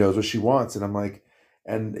 she knows what she wants. And I'm like,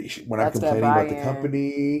 when I'm That's that complaining about the buy-in.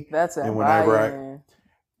 company, That's and that whenever buy-in.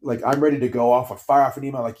 like, I'm ready to go off or fire off an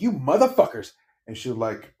email, like, you motherfuckers. And she'll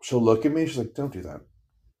look at me. She's like, don't do that.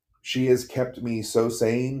 She has kept me so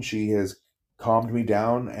sane. She has calmed me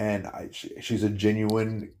down, and she's a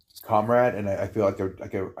genuine comrade, and I feel like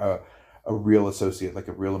a real associate, like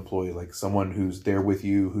a real employee, like someone who's there with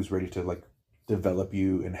you, who's ready to like develop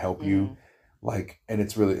you and help you. Like, and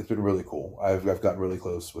it's been really cool. I've gotten really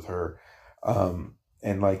close with her.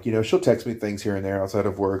 And like, she'll text me things here and there outside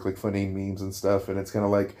of work, like funny memes and stuff. And it's kind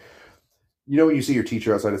of like, when you see your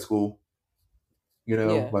teacher outside of school,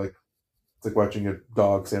 Yeah. like, it's like watching a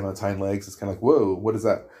dog stand on its hind legs. It's kind of like, whoa, what is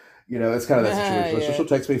that? It's kind of that situation. So Yeah. she'll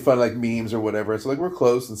text me fun like memes or whatever. So like, we're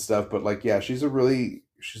close and stuff, but like, yeah, she's an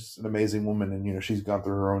amazing woman, and she's gone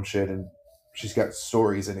through her own shit, and she's got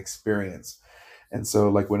stories and experience. And so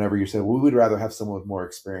like, whenever you say, well, we would rather have someone with more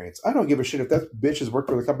experience, I don't give a shit if that bitch has worked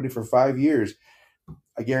for the company for 5 years.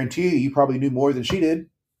 I guarantee you probably knew more than she did.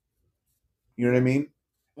 You know what I mean?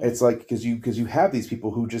 It's like, because you have these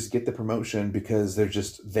people who just get the promotion because they're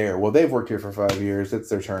just there. Well, they've worked here for 5 years. It's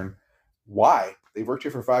their turn. Why? They've worked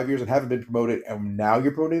here for 5 years and haven't been promoted, and now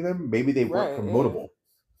you're promoting them? Maybe they weren't promotable.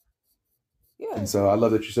 Yeah. And so I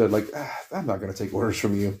love that you said, like, I'm not going to take orders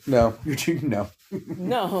from you. No, no.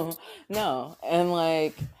 No. And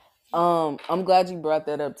like, I'm glad you brought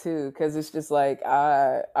that up too, because it's just like,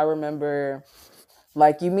 I remember,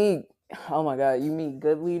 like, you meet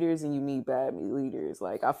good leaders and you meet bad leaders.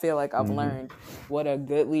 Like, I feel like I've learned what a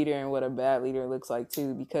good leader and what a bad leader looks like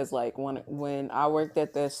too, because like when I worked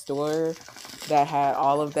at that store that had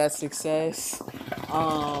all of that success,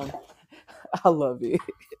 I love it.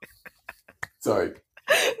 Sorry.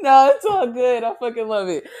 No, it's all good. I fucking love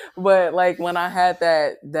it. But like, when I had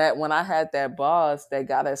that boss that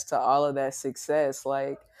got us to all of that success,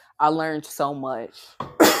 like, I learned so much.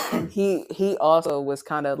 He also was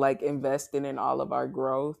kind of like invested in all of our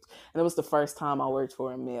growth, and it was the first time I worked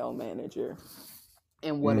for a male manager.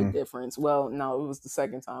 And what a difference. Well, no, it was the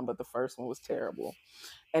second time, but the first one was terrible.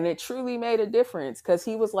 And it truly made a difference, because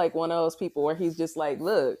he was like one of those people where he's just like,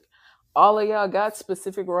 look, all of y'all got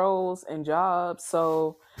specific roles and jobs,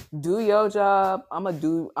 so do your job. I'ma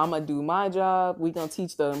do my job. We gonna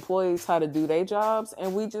teach the employees how to do their jobs,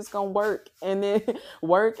 and we just gonna work and then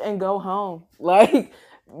work and go home. Like,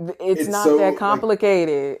 it's not so, that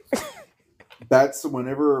complicated. Like, that's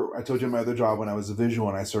whenever I told you my other job, when I was a visual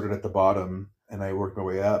and I started at the bottom and I worked my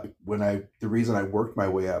way up. The reason I worked my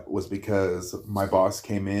way up was because my boss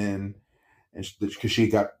came in, and because she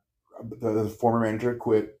got the former manager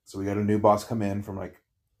quit, so we got a new boss come in from like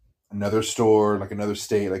another store, like another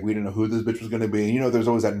state. Like, we didn't know who this bitch was going to be. There's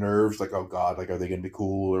always that nerves, like, oh God, like, are they going to be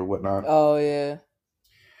cool or whatnot? Oh yeah.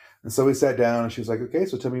 And so we sat down, and she was like, okay,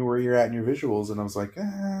 so tell me where you're at in your visuals. And I was like, I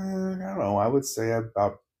don't know. I would say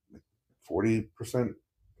about 40%.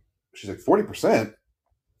 She's like, 40%?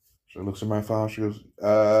 She looks at my file. She goes,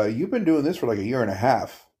 you've been doing this for like a year and a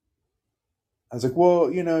half. I was like, well,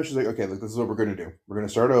 she's like, okay, look, this is what we're going to do. We're going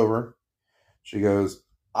to start over. She goes,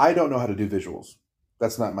 I don't know how to do visuals.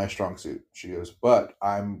 That's not my strong suit. She goes, but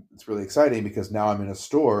it's really exciting because now I'm in a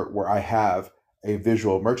store where I have a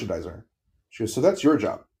visual merchandiser. She goes, so that's your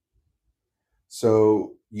job.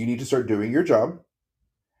 So you need to start doing your job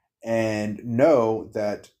and know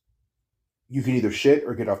that you can either shit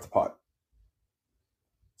or get off the pot.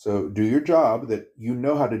 So do your job that you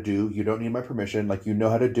know how to do. You don't need my permission. Like, you know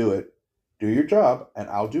how to do it. Do your job, and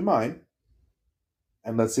I'll do mine.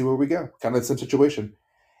 And let's see where we go. Kind of the same situation.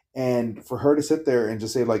 And for her to sit there and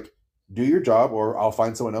just say, like, do your job or I'll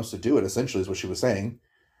find someone else to do it, essentially is what she was saying.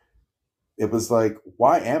 it was like,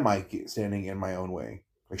 why am I standing in my own way?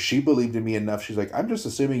 Like, she believed in me enough. She's like, I'm just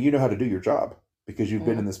assuming you know how to do your job because you've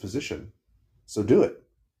been in Mm. this position. So do it.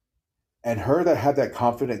 And her that had that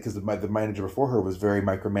confidence, because the manager before her was very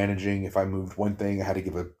micromanaging. If I moved one thing, I had to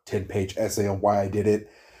give a 10-page essay on why I did it.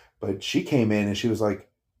 But she came in and she was like,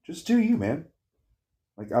 just do you, man.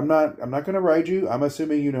 Like, I'm not gonna ride you. I'm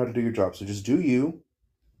assuming you know how to do your job. So just do you,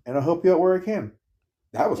 and I'll help you out where I can.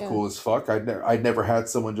 That was Yeah. cool as fuck. I'd never had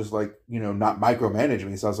someone just like, not micromanage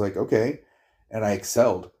me. So I was like, okay. And I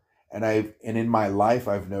excelled. And in my life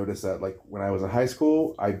I've noticed that, like, when I was in high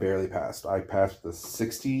school, I barely passed. I passed with a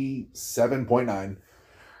 67.9.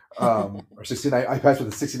 Or 69. I passed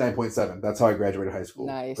with a 69.7. That's how I graduated high school.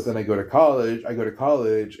 But Nice. then I go to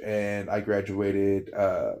college and I graduated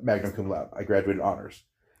magna cum laude. I graduated honors.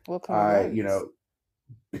 Well, I, congrats.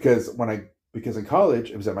 because in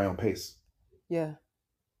college it was at my own pace. Yeah.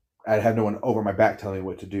 I had no one over my back telling me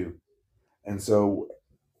what to do. And so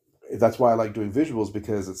that's why I like doing visuals,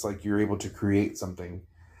 because it's like you're able to create something.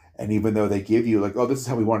 And even though they give you like, oh, this is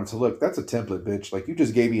how we want it to look, that's a template, bitch. Like, you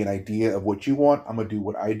just gave me an idea of what you want. I'm gonna do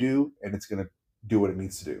what I do, and it's gonna do what it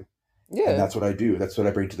needs to do. And Yeah. that's what I do. That's what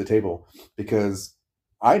I bring to the table, because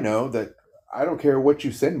I know that I don't care what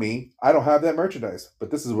you send me. I don't have that merchandise,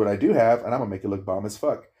 but this is what I do have, and I'm gonna make it look bomb as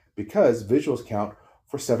fuck, because visuals count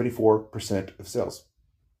for 74% of sales.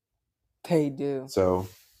 They do. So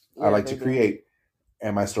I Yeah, like they to do. create,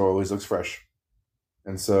 and my store always looks fresh.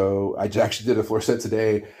 And so I actually did a floor set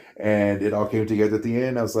today, and it all came together at the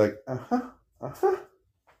end. I was like, uh huh, uh huh.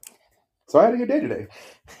 So I had a good day today.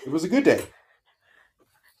 It was a good day,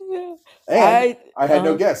 Yeah. and I I had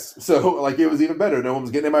no guests, so like, it was even better. No one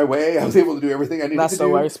was getting in my way. I was able to do everything I needed That's to the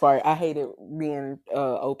do. worst part. I hated being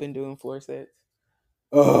open doing floor sets.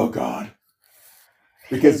 Oh God,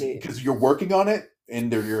 Hate because it. you're working on it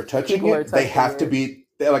and you're touching People are it. They touching have to it. be.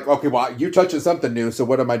 They're like, okay, well, you're touching something new. So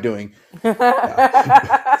what am I doing?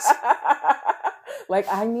 Yeah. Like,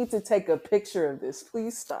 I need to take a picture of this.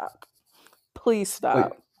 Please stop. Please Like,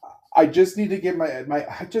 stop. I just need to get my.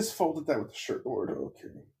 I just folded that with the shirt board. Okay.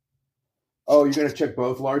 Oh, you're gonna check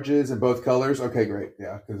both larges and both colors. Okay, great.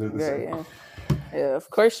 Yeah, because they're the Okay, same. yeah. Yeah, of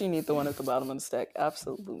course you need the one at the bottom of the stack.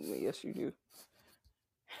 Absolutely. Yes, you do.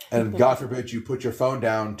 And God forbid you put your phone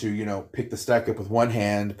down to, pick the stack up with one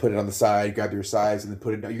hand, put it on the side, grab your size, and then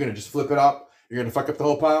put it down. You're gonna just flip it up. You're gonna fuck up the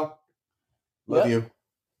whole pile. Love Yep.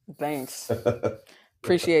 you. Thanks.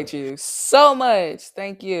 Appreciate you so much.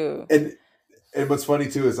 Thank you. and and what's funny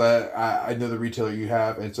too is I know the retailer you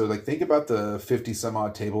have, and so, like, think about the 50 some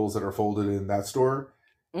odd tables that are folded in that store.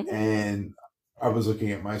 Hmm. And I was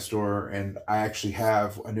looking at my store, and I actually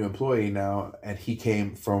have a new employee now, and he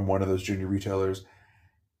came from one of those junior retailers,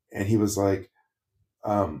 and he was like,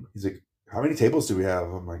 he's like, how many tables do we have?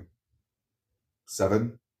 I'm like,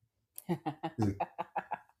 7. He's like,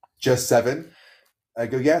 just 7? I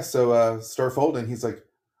go, yeah. So start folding. He's like,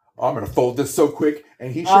 oh, I'm gonna fold this so quick,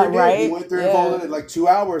 and he sure did. He Right? went through and folded Yeah. it in like 2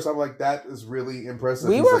 hours. I'm like, that is really impressive.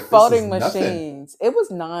 We He's were like, this is folding nothing. machines. It was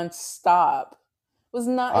nonstop. It was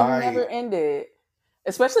not, it I never ended.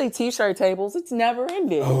 Especially t-shirt tables. It's never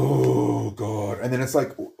ended. Oh God. And then it's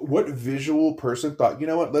like, what visual person thought, you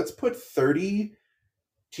know what? Let's put 30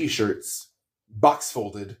 t-shirts box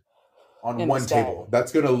folded on In the one stack. table.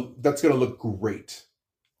 That's gonna look great.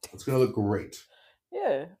 It's gonna look great.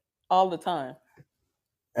 Yeah. All the time.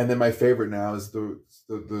 And then my favorite now is the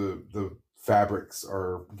fabrics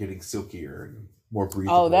are getting silkier and more Oh,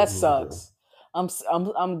 breathable, that movable. sucks.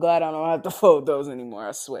 I'm glad I don't have to fold those anymore,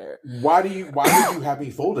 I swear. Why would you have me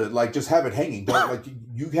fold it? Like, just have it hanging. Don't, like,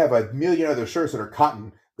 you have a million other shirts that are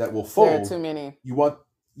cotton that will There are fold. too many. You want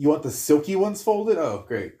the silky ones folded? Oh,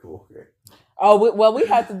 great, cool, great. Oh, we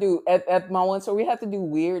had to do at my one store. We had to do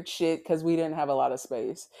weird shit because we didn't have a lot of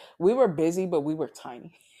space. We were busy, but we were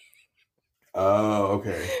tiny. Oh,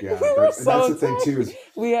 okay, We yeah. were And that's so the thing too, tiny. is,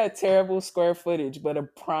 We had terrible square footage, but a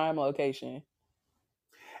prime location.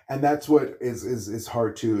 and that's what is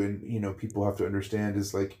hard too. And people have to understand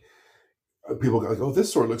is, like, people go like, oh, this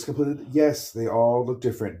store looks completely. Yes, they all look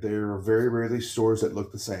different. There are very rarely stores that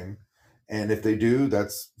look the same, and if they do,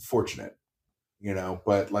 that's fortunate.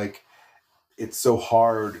 But, like, it's so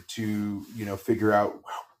hard to figure out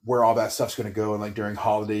where all that stuff's going to go. And, like, during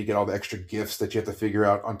holiday, you get all the extra gifts that you have to figure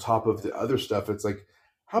out on top of the other stuff. It's like,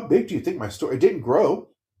 how big do you think my store? It didn't grow,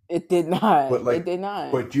 It did not. but, It like, did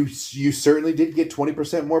not. but you certainly did get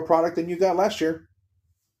 20% more product than you got last year.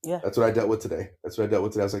 Yeah. That's what I dealt with today. I was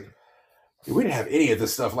like, we didn't have any of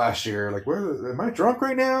this stuff last year. Like, where am I drunk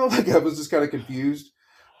right now? Like, I was just kind of confused.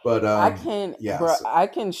 But yeah. Bro, I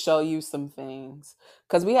can show you some things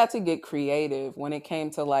because we had to get creative when it came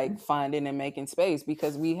to like finding and making space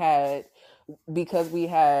because we had because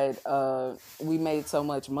we made so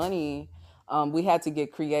much money, we had to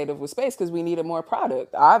get creative with space because we needed more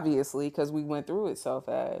product, obviously, because we went through it so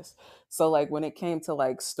fast. So like when it came to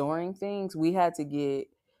like storing things, we had to get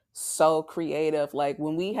so creative. Like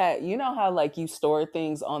when we had, you know how like you store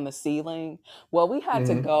things on the ceiling, well, we had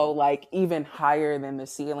to Hmm. go like even higher than the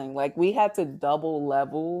ceiling. Like we had to double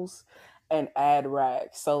levels and add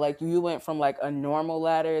racks. So like you went from like a normal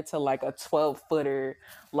ladder to like a 12-footer,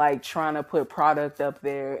 like trying to put product up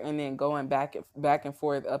there and then going back and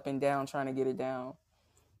forth, up and down, trying to get it down.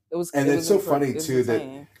 And it's so funny It was too that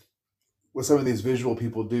insane. what some of these visual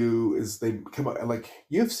people do is they come up like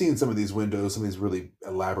you've seen some of these windows, some of these really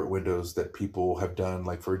elaborate windows that people have done,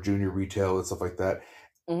 like for junior retail and stuff like that.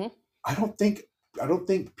 Hmm. I don't think I don't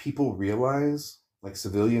think people realize, like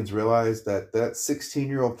civilians realize, that that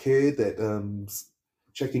 16-year-old kid that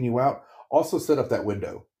checking you out also set up that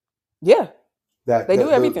window. Yeah, That they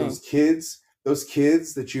do everything. those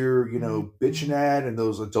kids that you're bitching at, and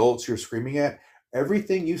those adults you're screaming at,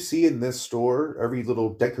 everything you see in this store, every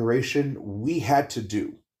little decoration, we had to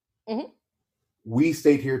do. Hmm. We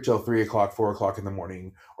stayed here till 3 o'clock, 4 o'clock in the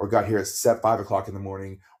morning, or got here at 5 o'clock in the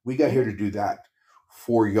morning. We got here Hmm. to do that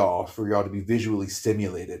for y'all to be visually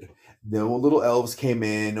stimulated. No little elves came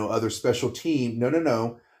in, no other special team. No, no,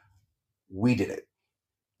 no. We did it.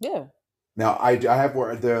 Yeah. Now I have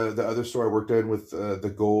where the other store I worked in with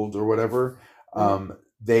the gold or whatever. Hmm.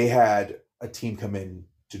 They had a team come in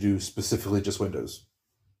to do specifically just windows.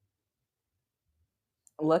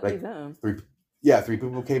 Lucky Like them. three, yeah, three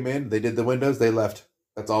people came in. They did the windows. They left.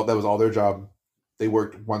 That's all. That was all their job. They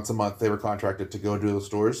worked once a month. They were contracted to go do the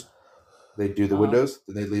stores. They do the Uh, windows.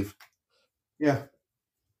 Then they leave. Yeah.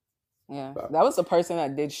 yeah, But, that was the person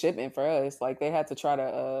that did shipment for us. Like they had to try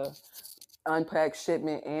to unpack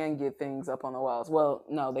shipment and get things up on the walls. Well,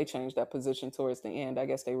 no, they changed that position towards the end. I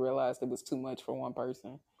guess they realized it was too much for one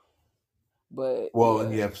person. But well,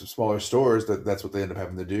 and yeah, you have some smaller stores that's what they end up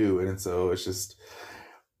having to do, and so it's just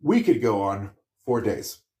we could go on 4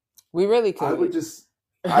 days. we really I would could. just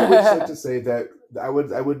I would just like to say that I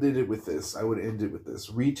would end it with this. I would end it with this.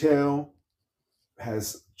 Retail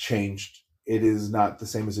has changed. It is not the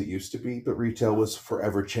same as it used to be, but retail was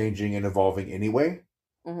forever changing and evolving anyway.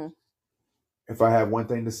 Hmm. If I have one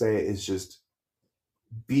thing to say, it's just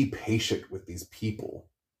be patient with these people.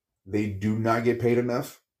 They do not get paid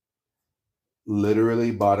enough.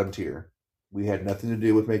 Literally bottom tier. We had nothing to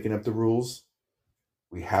do with making up the rules.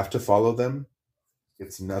 We have to follow them.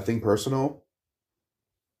 It's nothing personal.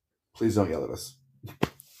 Please don't yell at us.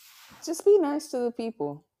 Just be nice to the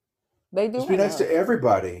people. They Just do be nice enough. to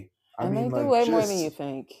everybody. I And they mean, do like, way more than you just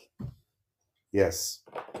think. yes.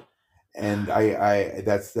 And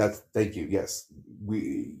that's thank you. Yes,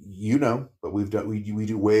 but we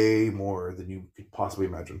do way more than you could possibly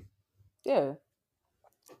imagine. Yeah.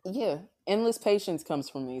 Yeah. Endless patience comes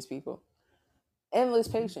from these people. Endless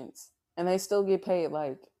Mhm. patience. And they still get paid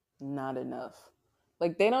like not enough.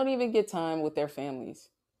 Like they don't even get time with their families.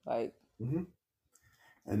 Like Hmm.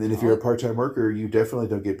 And then if you're a only part-time worker, you definitely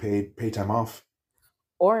don't get pay time off.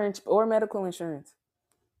 or medical insurance.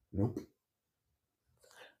 Nope.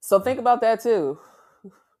 So think about that too.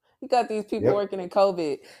 You got these people Yep. working in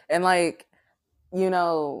COVID and like, you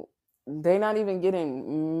know, they not even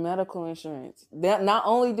getting medical insurance. That not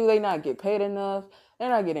only do they not get paid enough, they're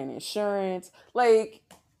not getting insurance. Like,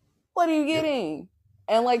 what are you Yep. getting?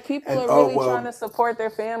 And like people And are oh really trying to well. support their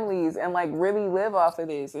families and like really live off of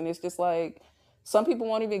this. And it's just like some people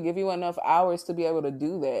won't even give you enough hours to be able to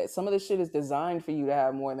do that. Some of this shit is designed for you to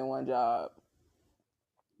have more than one job.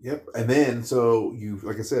 Yep. And then so you,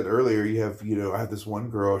 like I said earlier, you have I have this one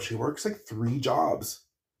girl. She works like three jobs,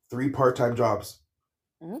 three part-time jobs,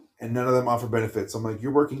 Mhm. and none of them offer benefits. I'm like,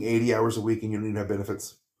 you're working 80 hours a week and you don't even have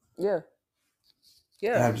benefits. Yeah. And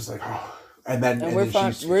Yeah. I'm just like, oh. And then And and then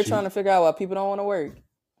we're trying to figure out why people don't want to work.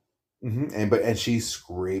 and she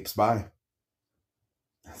scrapes by.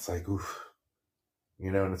 It's like, oof,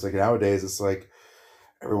 and it's like nowadays it's like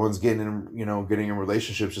everyone's getting in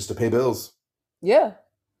relationships just to pay bills. Yeah.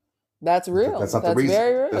 That's That's real. not the That's reason.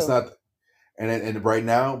 very That's real. not. And right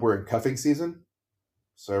now we're in cuffing season,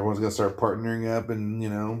 so everyone's gonna start partnering up, and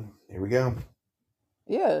here we go.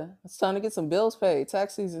 Yeah. It's time to get some bills paid.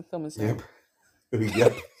 Tax season coming Yep. soon.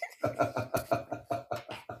 Yep.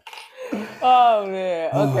 Oh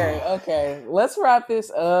man. Okay, okay. Let's wrap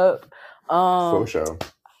this up. For Um sure.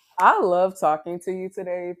 I love talking to you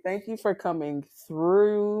today. Thank you for coming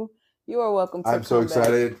through. You are welcome to I'm so come back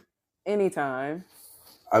excited. anytime.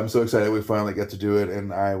 I'm so excited we finally get to do it,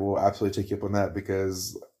 and I will absolutely take you up on that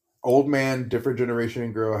because old man, different generation,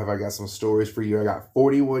 and girl, have I got some stories for you? I got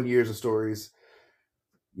 41 years of stories.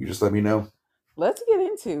 You just let me know. Let's get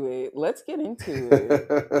into it. Let's get into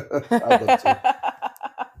I'd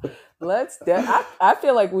love to. it. I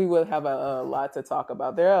feel like we would have a lot to talk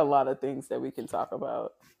about. There are a lot of things that we can talk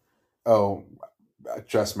about. Oh,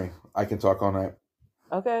 trust me, I can talk all night.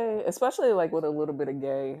 Okay, especially like with a little bit of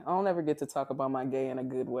gay. I don't ever get to talk about my gay in a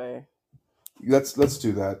good way. Let's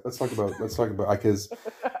do that. Let's talk about because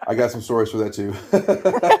I got some stories for that too.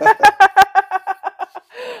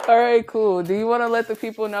 All right, cool. Do you want to let the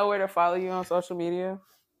people know where to follow you on social media?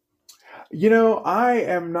 I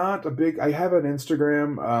am not a big. I have an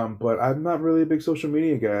Instagram, but I'm not really a big social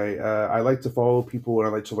media guy. I like to follow people and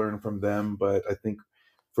I like to learn from them. But I think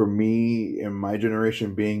for me, in my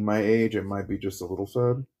generation, being my age, it might be just a little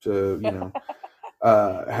sad to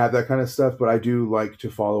have that kind of stuff. But I do like to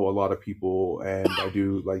follow a lot of people, and I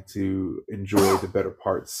do like to enjoy the better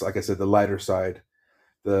parts. Like I said, the lighter side,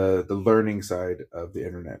 the learning side of the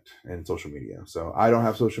internet and social media. So I don't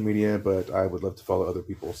have social media, but I would love to follow other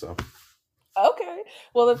people. So. Okay.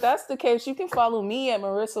 Well, if that's the case, you can follow me at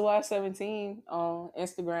MarissaY17 on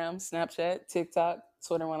Instagram, Snapchat, TikTok,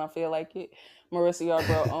 Twitter when I feel like it. Marissa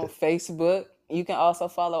Yarbrough on Facebook. You can also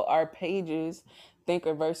follow our pages,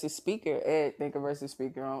 Thinker versus Speaker at Thinker versus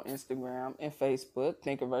Speaker on Instagram and Facebook,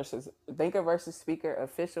 Thinker versus Speaker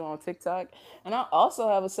official on TikTok. And I also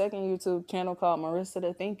have a second YouTube channel called Marissa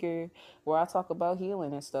the Thinker where I talk about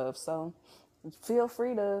healing and stuff. So feel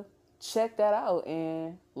free to check that out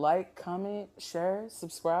and like, comment, share,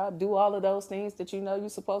 subscribe, do all of those things that you know you're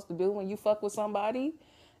supposed to do when you fuck with somebody.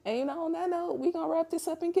 And on that note, we gonna wrap this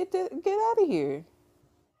up and get out of here.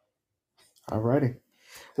 Alrighty.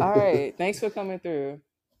 All right. Thanks for coming through. It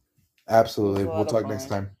was Absolutely. a We'll lot of talk next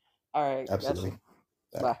fun. time. All right. Gotcha. Absolutely.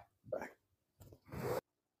 All right. Bye. Bye.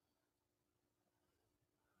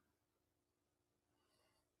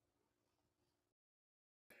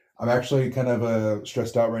 I'm actually kind of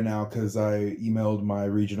stressed out right now because I emailed my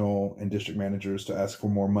regional and district managers to ask for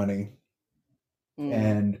more money. Mm.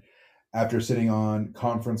 And after sitting on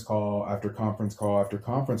conference call after conference call after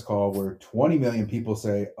conference call, where 20 million people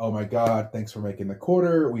say, "Oh my God, thanks for making the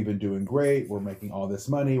quarter. We've been doing great. We're making all this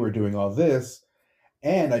money. We're doing all this."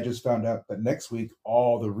 And I just found out that next week,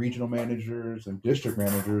 all the regional managers and district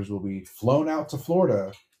managers will be flown out to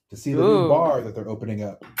Florida to see the new Ooh. bar that they're opening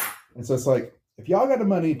up. And so it's like, if y'all got the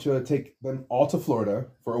money to take them all to Florida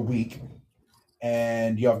for a week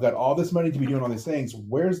and y'all got all this money to be doing all these things,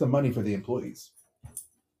 where's the money for the employees?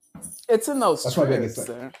 It's in those That's my biggest trips.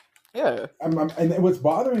 thing. Yeah. And what's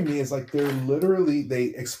bothering me is like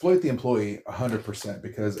they exploit the employee 100%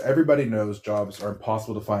 because everybody knows jobs are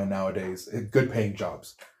impossible to find nowadays, good paying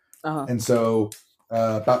jobs. Uh-huh. And so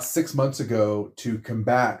about 6 months ago, to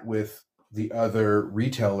combat with the other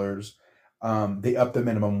retailers, they upped the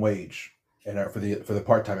minimum wage and for the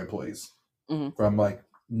part time employees from like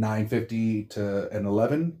 $9.50 to an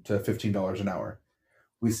 11 to $15 an hour.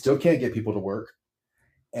 We still can't get people to work,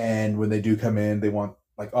 and when they do come in, they want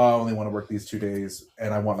like, oh, I only want to work these 2 days,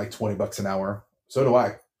 and I want like $20 an hour. So do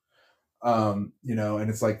I. And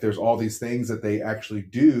it's like there's all these things that they actually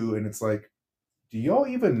do, and it's like, do y'all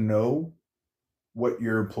even know what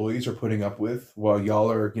your employees are putting up with while y'all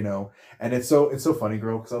are, and it's so funny,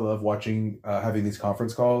 girl, because I love watching having these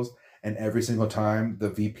conference calls, and every single time the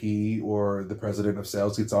VP or the president of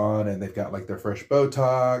sales gets on and they've got like their fresh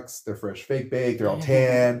Botox, their fresh fake bake, they're all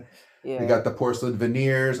tan, they Yeah. got the porcelain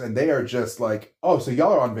veneers, and they are just like, oh, so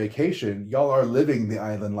y'all are on vacation, y'all are living the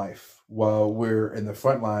island life while we're in the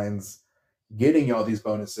front lines getting y'all these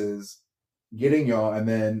bonuses, getting y'all, and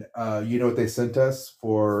then you know what they sent us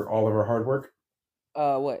for all of our hard work?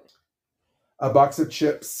 What? A box of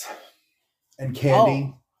chips and Oh,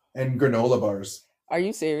 candy and granola bars. are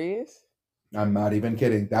you serious? I'm not even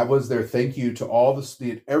kidding. That was their thank you to all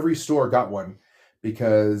every store got one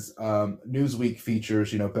because Newsweek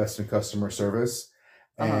features, best in customer service.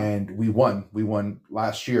 Uh-huh. And we won. We won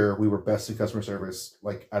last year. We were best in customer service,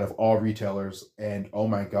 like out of all retailers. And oh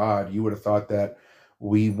my God, you would have thought that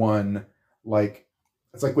we won. Like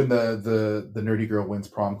it's like when the nerdy girl wins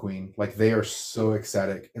prom queen. Like they are so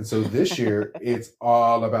ecstatic. And so this year it's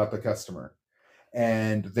all about the customer,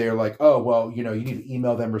 and they're like, oh, well, you need to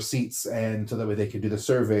email them receipts, and so that way they can do the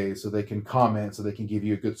survey, so they can comment, so they can give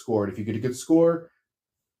you a good score. And if you get a good score,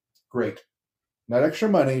 great. Not extra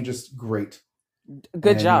money, just great. Good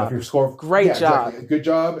And if job. your score, Great yeah, job. exactly, good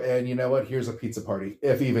job. And you know what? Here's a pizza party,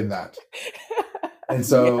 if even that. And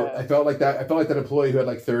so Yeah. I felt like that. I felt like that employee who had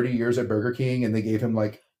like 30 years at Burger King, and they gave him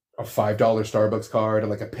like a $5 Starbucks card and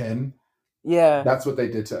like a pen. Yeah. That's what they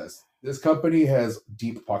did to us. This company has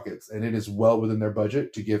deep pockets, and it is well within their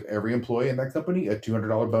budget to give every employee in that company a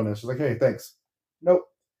 $200 bonus. It's like, hey, thanks. Nope.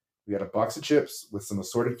 We got a box of chips with some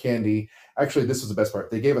assorted candy. Actually, this was the best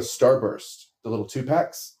part. They gave us Starburst, the little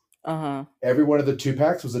 2-packs. Every one of the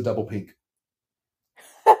 2-packs was a double pink.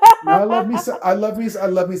 Now I love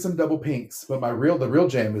me some double pinks, but the real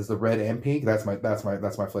jam is the red and pink. That's my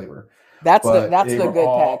flavor. That's the good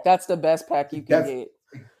pack. That's the best pack you can get.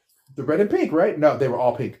 The red and pink, right? No, they were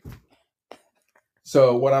all pink.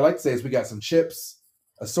 So what I like to say is we got some chips,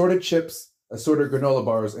 assorted granola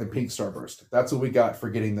bars, and pink Starburst. That's what we got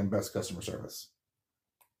for getting them best customer service.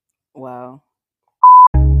 Wow.